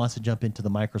expensive, but he wants to jump into the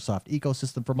Microsoft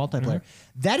ecosystem for multiplayer.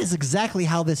 That is exactly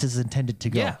how this is intended to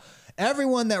go. Yeah.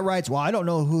 Everyone that writes, well, I don't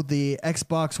know who the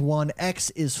Xbox One X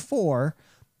is for,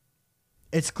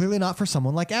 it's clearly not for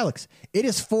someone like Alex. It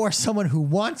is for someone who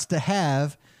wants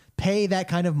to pay that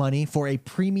kind of money for a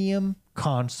premium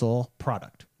console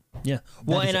product. Yeah.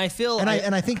 Well, That is and it. I feel and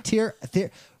I think tier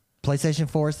PlayStation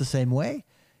 4 is the same way.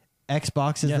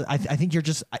 Xbox is. Yeah. I think you're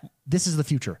just. this is the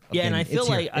future. Of yeah, and I gaming. feel It's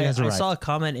here. like It has I arrived. saw a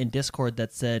comment in Discord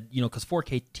that said, because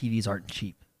 4K TVs aren't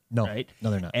cheap. No. Right?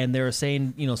 No, they're not. And they were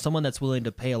saying, someone that's willing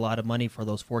to pay a lot of money for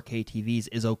those 4K TVs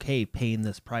is okay paying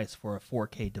this price for a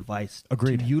 4K device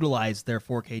Agreed. to utilize their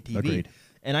 4K TV. Agreed.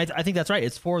 And I think that's right.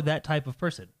 It's for that type of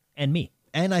person and me.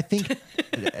 And I think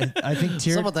tiered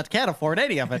Someone that can't afford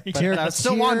any of it, but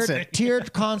still wants it.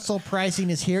 Tiered console pricing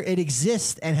is here. It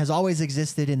exists and has always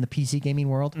existed in the PC gaming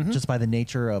world, just by the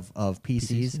nature of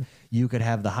PCs. You could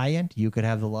have the high end, you could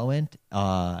have the low end,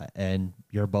 and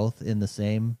you're both in the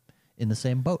same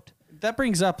boat. That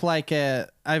brings up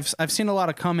I've seen a lot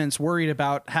of comments worried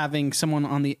about having someone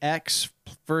on the X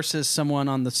versus someone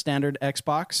on the standard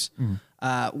Xbox,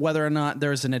 whether or not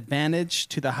there's an advantage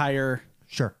to the higher.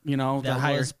 Sure. The That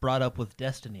higher. was brought up with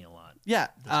Destiny a lot. Yeah,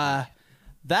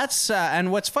 that's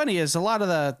and what's funny is a lot of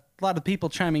the people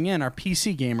chiming in are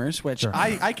PC gamers, which Sure.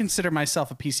 I consider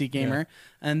myself a PC gamer,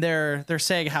 and they're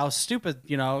saying how stupid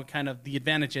kind of the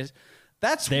advantage is.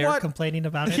 That's They're what complaining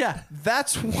about it. Yeah,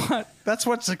 that's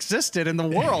what's existed in the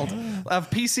world of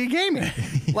PC gaming.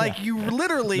 Like you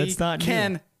literally That's not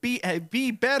can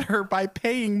be better by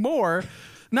paying more.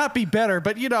 Not be better,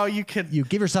 but you could. You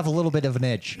give yourself a little bit of an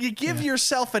edge. You give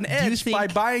yourself an edge think- by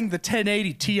buying the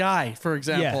 1080 Ti, for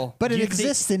example. But Do it you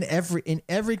exists in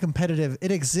every competitive. It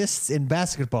exists in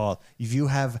basketball. If you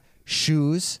have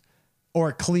shoes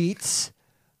or cleats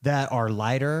that are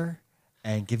lighter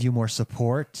and give you more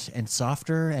support and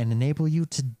softer and enable you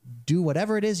to do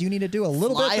whatever it is you need to do a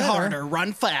little bit better.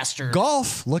 run faster.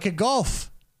 Golf. Look at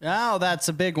golf. Oh, that's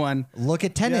a big one. Look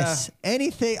at tennis.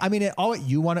 Anything. I mean,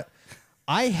 you want to.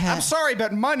 I'm sorry,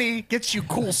 but money gets you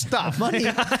cool stuff. Money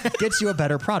gets you a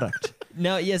better product.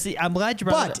 No, yeah, see, I'm glad you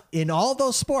brought it But up. in all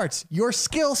those sports, your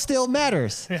skill still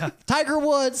matters. Yeah. Tiger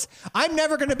Woods, I'm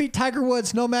never going to beat Tiger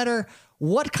Woods no matter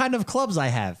what kind of clubs I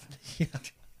have.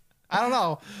 I don't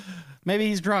know. Maybe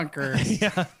he's drunk or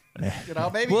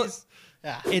maybe Well, he's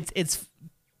It's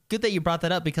good that you brought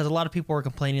that up because a lot of people were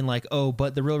complaining like, oh,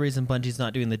 but the real reason Bungie's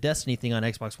not doing the Destiny thing on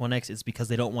Xbox One X is because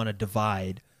they don't want to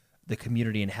divide the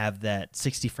community and have that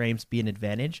 60 frames be an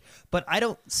advantage. But I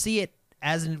don't see it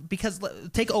because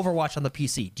take Overwatch on the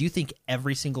PC. Do you think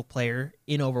every single player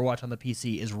in Overwatch on the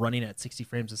PC is running at 60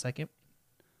 frames a second?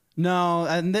 No,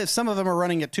 and some of them are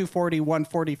running at 240,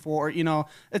 144.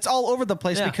 It's all over the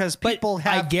place because But people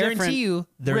have. I guarantee different you,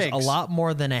 there's rigs. a lot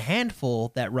more than a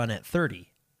handful that run at 30.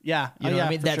 Yeah, You know what I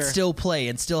mean? for That sure. still play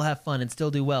and still have fun and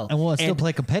still do well. And will still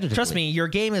play competitively. Trust me, your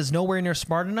game is nowhere near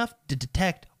smart enough to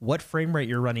detect what frame rate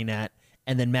you're running at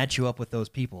and then match you up with those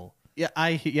people.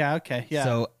 Okay.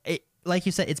 So, like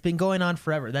you said, it's been going on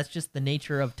forever. That's just the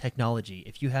nature of technology.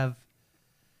 If you have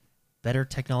better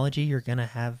technology, you're going to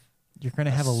have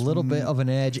a little bit of an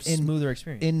edge in smoother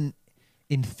experience.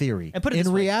 in theory. And put it this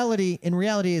way. In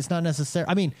reality, it's not necessary.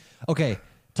 I mean, okay,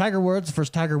 Tiger Woods versus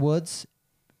Tiger Woods,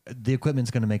 the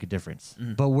equipment's going to make a difference.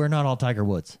 But we're not all Tiger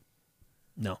Woods.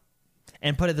 No.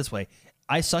 And put it this way.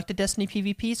 I sucked at Destiny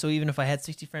PvP, so even if I had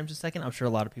 60 frames a second, I'm sure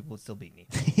a lot of people would still beat me.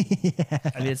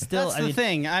 I mean, it's still... That's the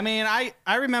thing. I mean,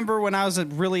 I remember when I was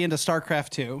really into StarCraft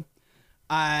 2,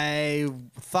 I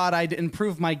thought I'd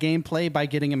improve my gameplay by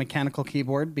getting a mechanical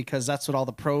keyboard because that's what all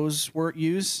the pros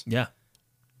use. Yeah.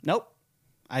 Nope.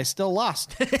 I still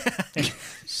lost.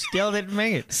 Still didn't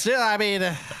make it. Still, I mean,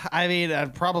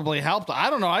 it probably helped. I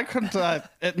don't know. I couldn't.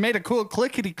 It made a cool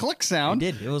clickety click It sound.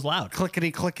 did. It was loud.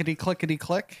 Clickety clickety clickety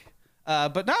click.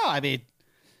 But no, I mean,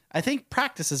 I think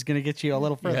practice is going to get you a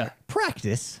little further. Yeah.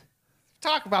 Practice.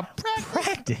 Talk about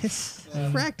practice.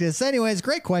 Practice. Anyways,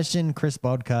 great question, Chris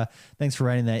Bodka. Thanks for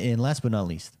writing that in. Last but not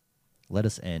least, let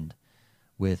us end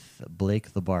with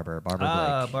Blake the Barber. Barber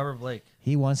Blake. Barbara Blake.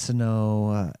 He wants to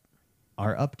know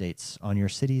our updates on your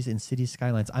cities and city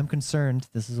skylines. I'm concerned.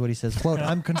 This is what he says. Quote,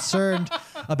 I'm concerned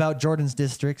about Jordan's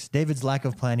districts, David's lack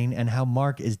of planning, and how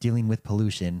Mark is dealing with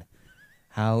pollution.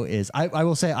 I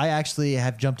will say I actually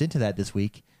have jumped into that this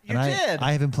week. You and did?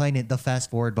 I have been playing it. The fast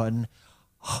forward button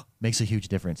makes a huge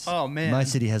difference. Oh, man. My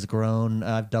city has grown.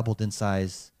 I've doubled in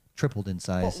size, tripled in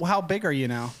size. Well, how big are you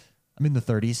now? I'm in the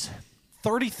 30s.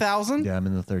 30,000? Yeah, I'm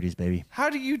in the 30s, baby. How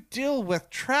do you deal with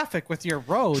traffic with your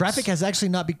roads? Traffic has actually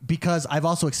not because I've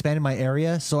also expanded my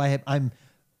area, so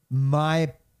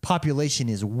my population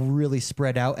is really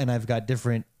spread out, and I've got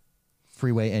different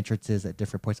freeway entrances at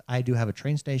different points. I do have a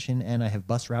train station, and I have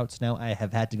bus routes now. I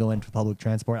have had to go into public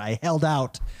transport. I held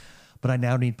out, but I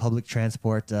now need public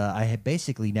transport. I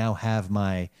basically now have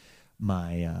my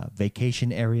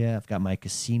vacation area. I've got my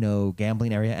casino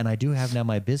gambling area, and I do have now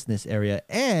my business area.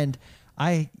 And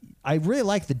I really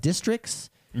like the districts.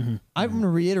 I'm going to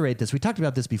reiterate this. We talked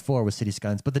about this before with City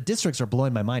Skylines, but the districts are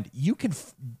blowing my mind. You can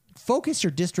focus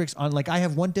your districts on, like I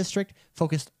have one district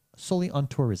focused solely on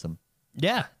tourism.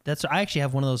 Yeah, I actually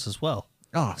have one of those as well.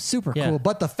 Oh, super Yeah. cool.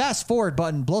 But the fast forward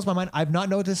button blows my mind. I've not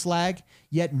noticed lag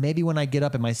yet. Maybe when I get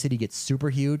up and my city gets super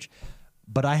huge,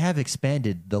 but I have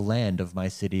expanded the land of my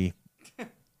city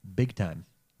big time.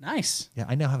 Nice. Yeah,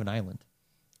 I now have an island.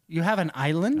 You have an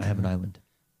island? I have an island.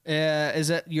 Is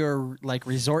it your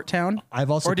resort town? I've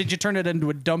also Or did you turn it into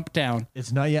a dump town?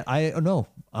 It's not yet.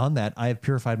 On that I have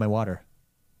purified my water.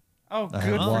 Oh, I good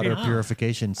have for water you.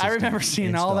 purification system I remember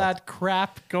seeing all installed. that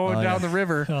crap going Oh, down yeah. the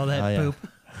river. All that Oh, yeah. poop.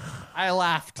 I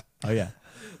laughed. Oh yeah.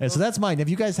 And so that's mine. Have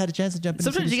you guys had a chance to jump in?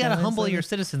 Sometimes you got to humble your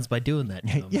citizens by doing that.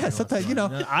 to them, Yeah, sometimes, you know,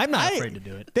 I'm not afraid to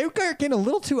do it. They were getting a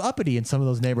little too uppity in some of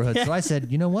those neighborhoods. So I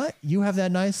said, you know what? You have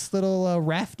that nice little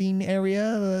rafting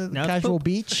area, Now it's casual poop.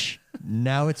 beach.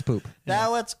 Now it's poop.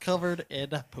 Now it's covered in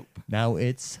poop. Now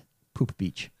it's poop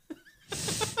beach.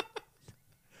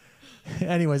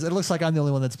 Anyways, it looks like I'm the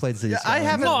only one that's played City Yeah, I Skylines.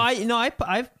 haven't-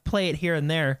 I play it here and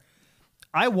there.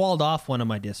 I walled off one of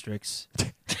my districts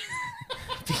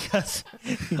because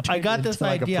I got into this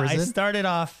like a idea. I prison?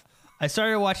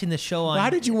 started watching the show on. How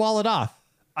did you wall it off?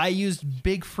 I used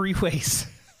big freeways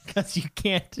because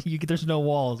there's no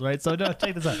walls, right? So no,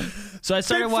 check this out. So I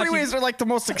started Big watching. freeways are like the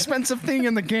most expensive thing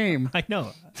in the game. I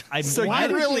know. So Why I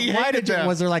did really you, why hated did you, them.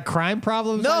 was there like crime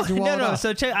problems? Why No, did you wall no, it no. off?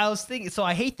 So I was thinking. So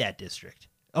I hate that district,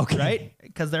 okay. right?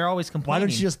 Because they're always Why complaining.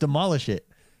 don't you just demolish it?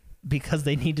 because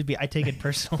they need to be. I take it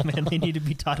personal, man. They need to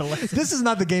be taught a lesson. This is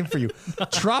not the game for you.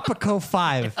 Tropico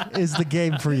 5 is the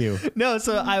game for you. No,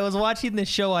 so I was watching this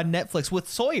show on Netflix with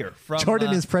Sawyer from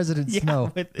Jordan is President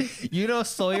Snow. With,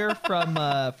 Sawyer from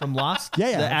Lost.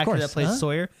 Yeah, the of actor course. that plays Huh?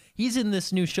 Sawyer. He's in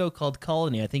this new show called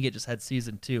Colony. I think it just had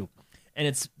season 2, and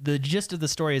it's the gist of the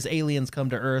story is aliens come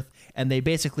to Earth and they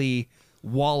basically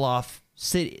wall off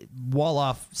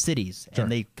cities, Sure.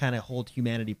 and they kind of hold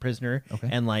humanity prisoner. Okay.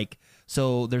 And like,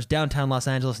 so there's downtown Los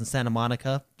Angeles and Santa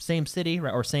Monica, same city,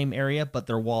 right, or same area, but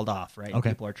they're walled off, right? Okay.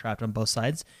 People are trapped on both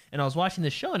sides. And I was watching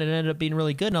this show and it ended up being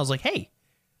really good. And I was like, hey,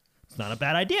 it's not a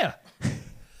bad idea.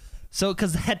 So,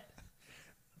 because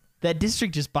that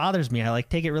district just bothers me. I like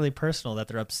take it really personal that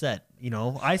they're upset.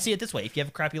 I see it this way: if you have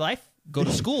a crappy life, go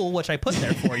to school, which I put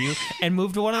there for you, and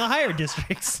move to one of the higher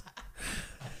districts.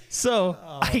 So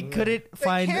I couldn't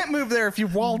find. Can't move there if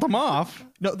you've walled them off.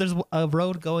 No, there's a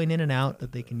road going in and out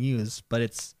that they can use, but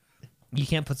you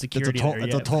can't put It's security a toll, there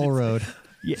it's yet. a toll road.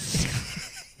 Yeah.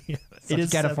 So you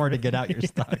can't afford to get out your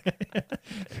stock.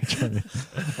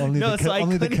 only No, so I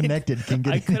only the couldn't- connected can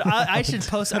get I should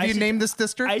post. Have I you should- named this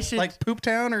district I should- like Poop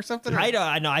Town or something? I don't.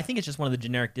 I know. I think it's just one of the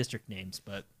generic district names,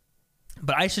 but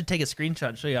I should take a screenshot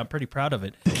and show you. I'm pretty proud of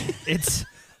it. It's.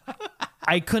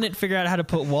 I couldn't figure out how to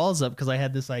put walls up because I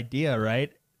had this idea,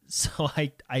 right? So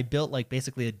I built like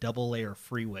basically a double layer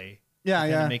freeway. Yeah, to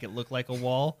kinda yeah. make it look like a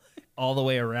wall all the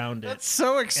way around it. That's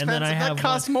so expensive. And then I have that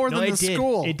costs one- more No, than it the did.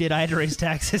 school. It did. I had to raise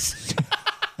taxes.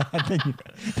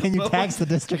 then you tax the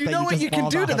district. You that know what just you can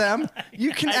walled do to off. them?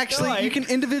 You can I- you can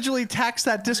individually tax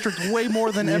that district way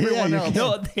more than everyone you else. can.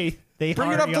 No, they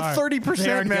Bring it up already to are. 30%,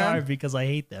 They already man. are because I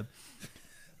hate them.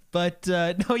 But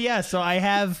no, yeah. So I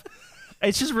have.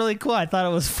 It's just really cool. I thought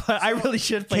it was fun. I really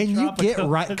should play. Can you get Tropico.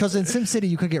 right? Because in SimCity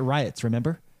you could get riots.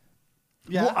 Remember?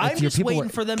 Yeah. Well, I'm If your just people waiting were-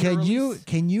 for them to Can release.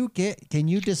 can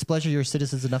you displeasure your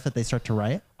citizens enough that they start to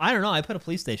riot? I don't know. I put a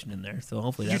police station in there, so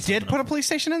hopefully you that's did something put a else. police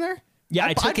station in there? Yeah,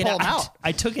 I took I'd it pull 'em out. out.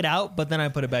 I took it out, but then I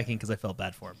put it back in because I felt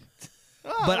bad for him.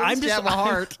 Oh, But at I'm least you just have a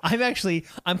heart.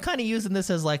 I'm kind of using this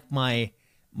as like my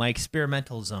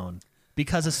experimental zone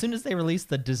because as soon as they release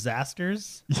the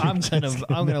disasters, I'm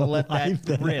gonna let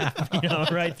that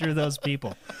rip, right through those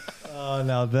people. Oh,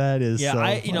 now that is Yeah, so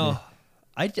I funny.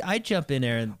 I jump in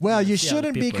there and Well, you see how the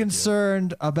shouldn't be people are doing.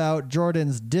 concerned about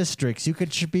Jordan's districts. You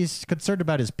should be concerned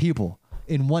about his people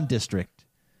in one district.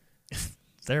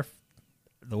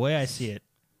 The way I see it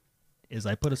is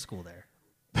I put a school there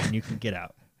and you can get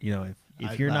out.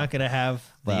 If you're not going to have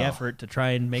the Well. effort to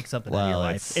try and make something out of your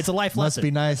life, it's a life must lesson.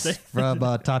 be nice from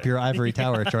top of your ivory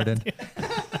tower, Jordan.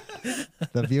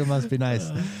 The view must be nice.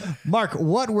 Mark,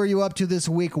 what were you up to this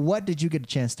week? What did you get a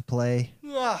chance to play?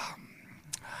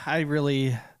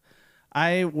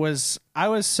 I was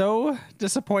so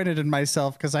disappointed in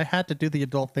myself because I had to do the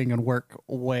adult thing and work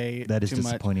way That is too much.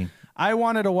 disappointing. I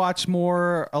wanted to watch a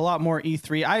lot more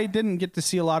E3. I didn't get to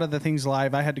see a lot of the things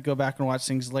live. I had to go back and watch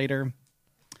things later.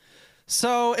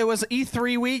 So it was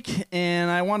E3 week, and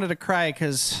I wanted to cry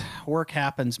because work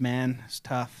happens, man. It's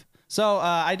tough. So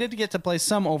I did get to play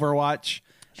some Overwatch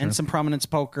and some Prominence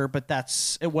Poker, but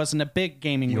it wasn't a big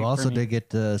gaming week You for also me. did get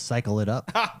to cycle it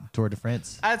up, Tour de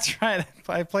France. That's right.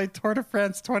 I played Tour de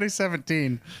France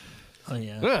 2017. Oh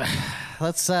yeah. Ugh.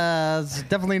 It's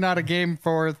definitely not a game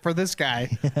for this guy.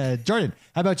 Jordan,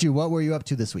 how about you? What were you up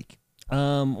to this week?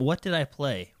 What did I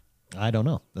play? I don't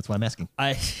know. That's why I'm asking.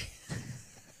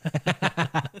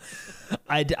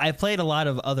 I played a lot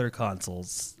of other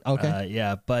consoles. Okay.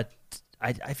 Yeah, but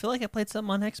I feel like I played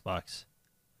something on Xbox.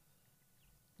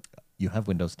 You have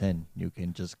Windows 10. You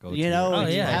can just go. You to know, Oh,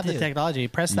 you yeah, I have the do. technology.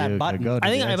 Press You that could button. go to I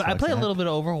think the I Xbox played a app. little bit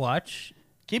of Overwatch.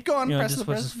 Keep going. You know, press just the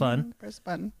which press is fun. button, Press the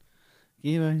button.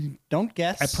 You don't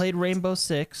guess. I played Rainbow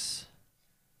Six.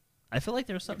 I feel like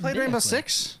there was something. Played big I Rainbow played.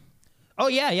 Six. Oh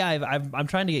yeah. I'm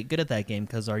trying to get good at that game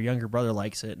because our younger brother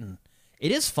likes it, and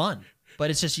it is fun.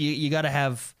 But it's just you gotta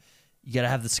have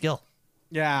the skill,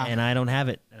 Yeah. and I don't have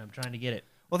it, and I'm trying to get it.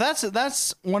 Well,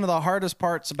 that's one of the hardest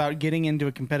parts about getting into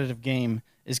a competitive game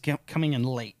is coming in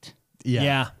late.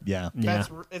 Yeah. Yeah.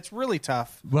 It's really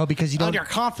tough. Well, because you On don't. your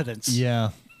confidence. Yeah.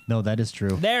 No, that is true.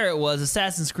 There it was,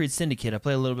 Assassin's Creed Syndicate. I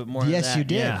played a little bit more. Yes, of that. you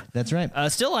did. Yeah. That's right.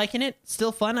 Still liking it.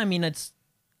 Still fun. I mean,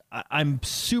 I'm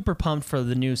super pumped for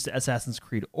the new Assassin's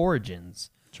Creed Origins.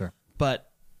 Sure. But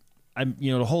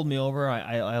to hold me over,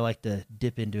 I like to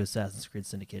dip into Assassin's Creed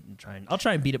Syndicate and I'll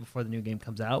try and beat it before the new game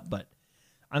comes out. But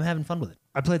I'm having fun with it.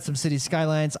 I played some City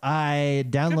Skylines. I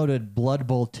downloaded Blood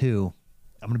Bowl 2.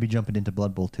 I'm going to be jumping into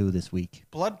Blood Bowl 2 this week.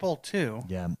 Blood Bowl 2.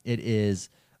 Yeah. It is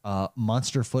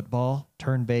monster football,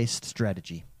 turn-based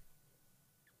strategy.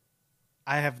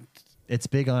 I have. It's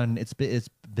big on the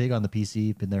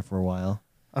PC. Been there for a while.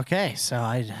 Okay, so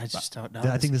I just don't know.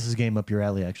 I think this is a game up your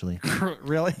alley, actually.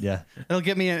 Really? Yeah. It'll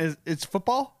get me. It's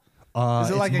football.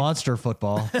 It's like monster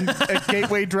football. A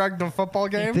gateway drug to football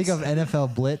games. Think of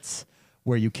NFL Blitz,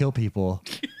 where you kill people.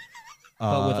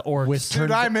 But with orcs.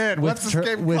 Dude, I'm in. What's this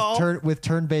game called? With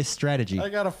turn-based strategy. I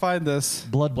gotta find this.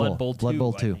 Blood Bowl. Blood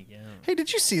Bowl 2. I think, yeah. Hey,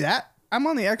 did you see that? I'm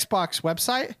on the Xbox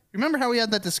website. Remember how we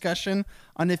had that discussion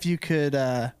on if you could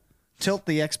tilt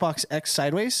the Xbox X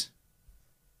sideways?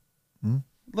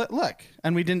 Look,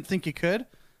 and we didn't think you could.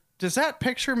 Does that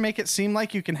picture make it seem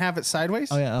like you can have it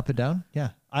sideways? Oh yeah, up and down. Yeah,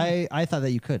 I thought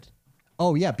that you could.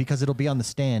 Oh yeah, because it'll be on the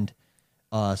stand.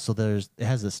 So it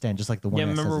has a stand just like the one. Yeah,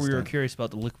 that remember says we were stand. curious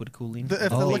about the liquid cooling. If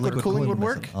the liquid cooling would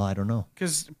work? Oh, I don't know.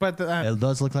 It It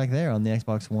does look like there on the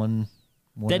Xbox One.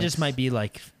 That just might be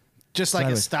like just like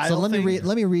a sideways. style. So let thing.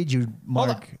 me read you, Hold Mark.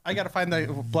 on. I gotta find the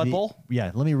Blood Bowl.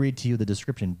 Yeah, let me read to you the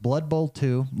description. Blood Bowl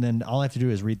 2. And then all I have to do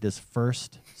is read this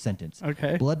first sentence.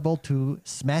 Okay. Blood Bowl 2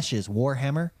 smashes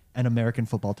Warhammer and American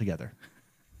football together.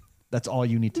 That's all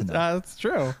you need to know. That's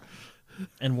true.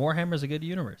 and Warhammer's a good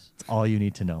universe. That's all you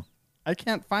need to know. I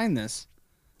can't find this.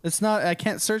 It's not. I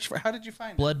can't search for. How did you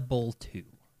find it? Blood Bowl 2.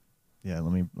 Yeah,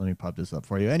 let me pop this up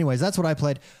for you. Anyways, that's what I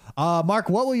played. Mark,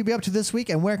 what will you be up to this week,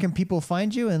 and where can people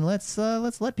find you? And let's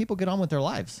let people get on with their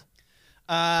lives.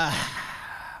 My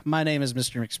name is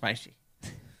Mr. McSpicy.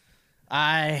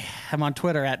 I am on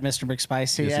Twitter at Mr.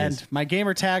 McSpicy, Yes, and yes. my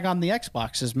gamer tag on the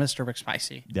Xbox is Mr.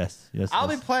 McSpicy. Yes.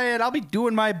 I'll be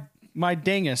doing my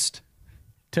dangest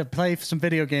to play some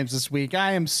video games this week.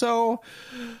 I am so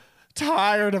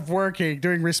tired of working,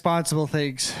 doing responsible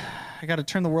things. I got to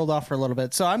turn the world off for a little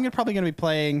bit. So I'm probably going to be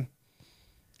playing.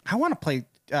 I want to play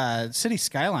City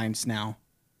Skylines now.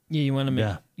 Yeah, you want to make.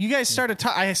 Yeah. You guys started.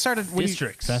 I started when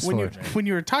Districts. Fast forward. when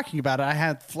you were talking about it. I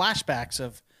had flashbacks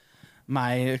of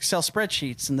my Excel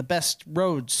spreadsheets and the best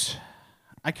roads.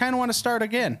 I kind of want to start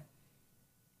again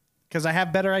because I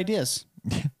have better ideas.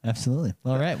 Absolutely.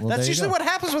 All right. Well, That's there you usually go. what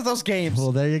happens with those games.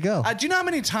 Well, there you go. Do you know how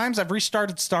many times I've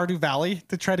restarted Stardew Valley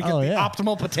to try to get Oh, the yeah.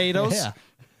 optimal potatoes? Yeah.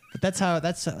 But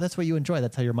that's what you enjoy.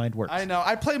 That's how your mind works. I know.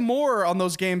 I play more on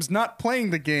those games, not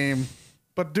playing the game,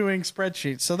 but doing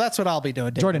spreadsheets. So that's what I'll be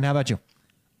doing. Dave. Jordan, how about you?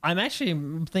 I'm actually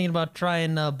thinking about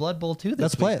trying Blood Bowl 2 this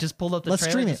Let's week. play it. Just pulled up the Let's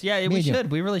trailer. stream it. Yeah, Me we and you.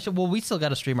 should. We really should. Well, we still got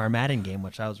to stream our Madden game,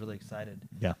 which I was really excited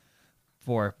Yeah.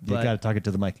 for. You But got to talk it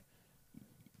to the mic.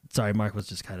 sorry, Mark was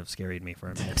just kind of scaring me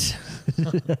for a minute.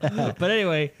 But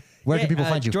anyway. Where can people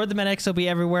find you? Jordan the Man X will be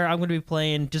everywhere. I'm going to be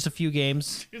playing just a few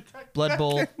games. Blood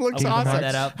Bowl. game looks I'm gonna awesome. try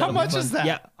that out. How That'll be much fun. is that?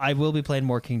 Yeah, I will be playing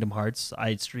more Kingdom Hearts.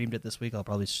 I streamed it this week.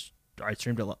 I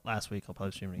streamed it last week. I'll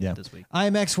probably stream it again this week.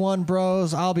 I'm X1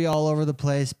 Bros. I'll be all over the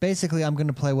place. Basically, I'm going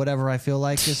to play whatever I feel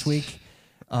like this week.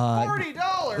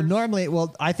 $40. Normally,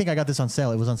 well, I think I got this on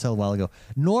sale. It was on sale a while ago.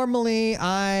 Normally,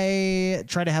 I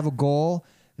try to have a goal.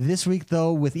 This week,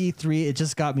 though, with E3, it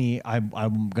just got me. I'm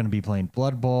going to be playing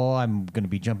Blood Bowl. I'm going to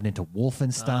be jumping into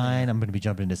Wolfenstein. I'm going to be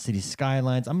jumping into City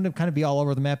Skylines. I'm going to kind of be all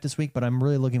over the map this week, but I'm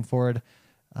really looking forward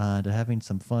to having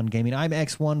some fun gaming. I'm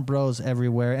X1 Bros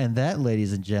everywhere. And that,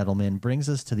 ladies and gentlemen, brings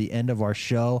us to the end of our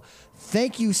show.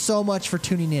 Thank you so much for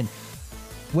tuning in.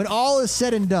 When all is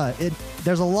said and done,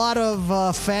 there's a lot of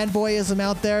fanboyism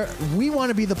out there. We want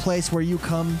to be the place where you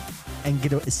come and get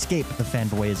to escape the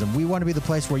fanboyism. We want to be the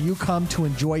place where you come to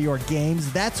enjoy your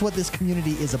games. That's what this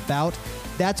community is about.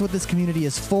 That's what this community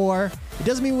is for. It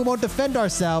doesn't mean we won't defend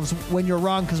ourselves when you're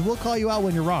wrong, because we'll call you out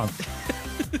when you're wrong.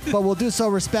 But we'll do so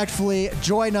respectfully.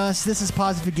 Join us. This is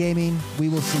Positive Gaming. We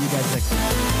will see you guys next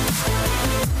time.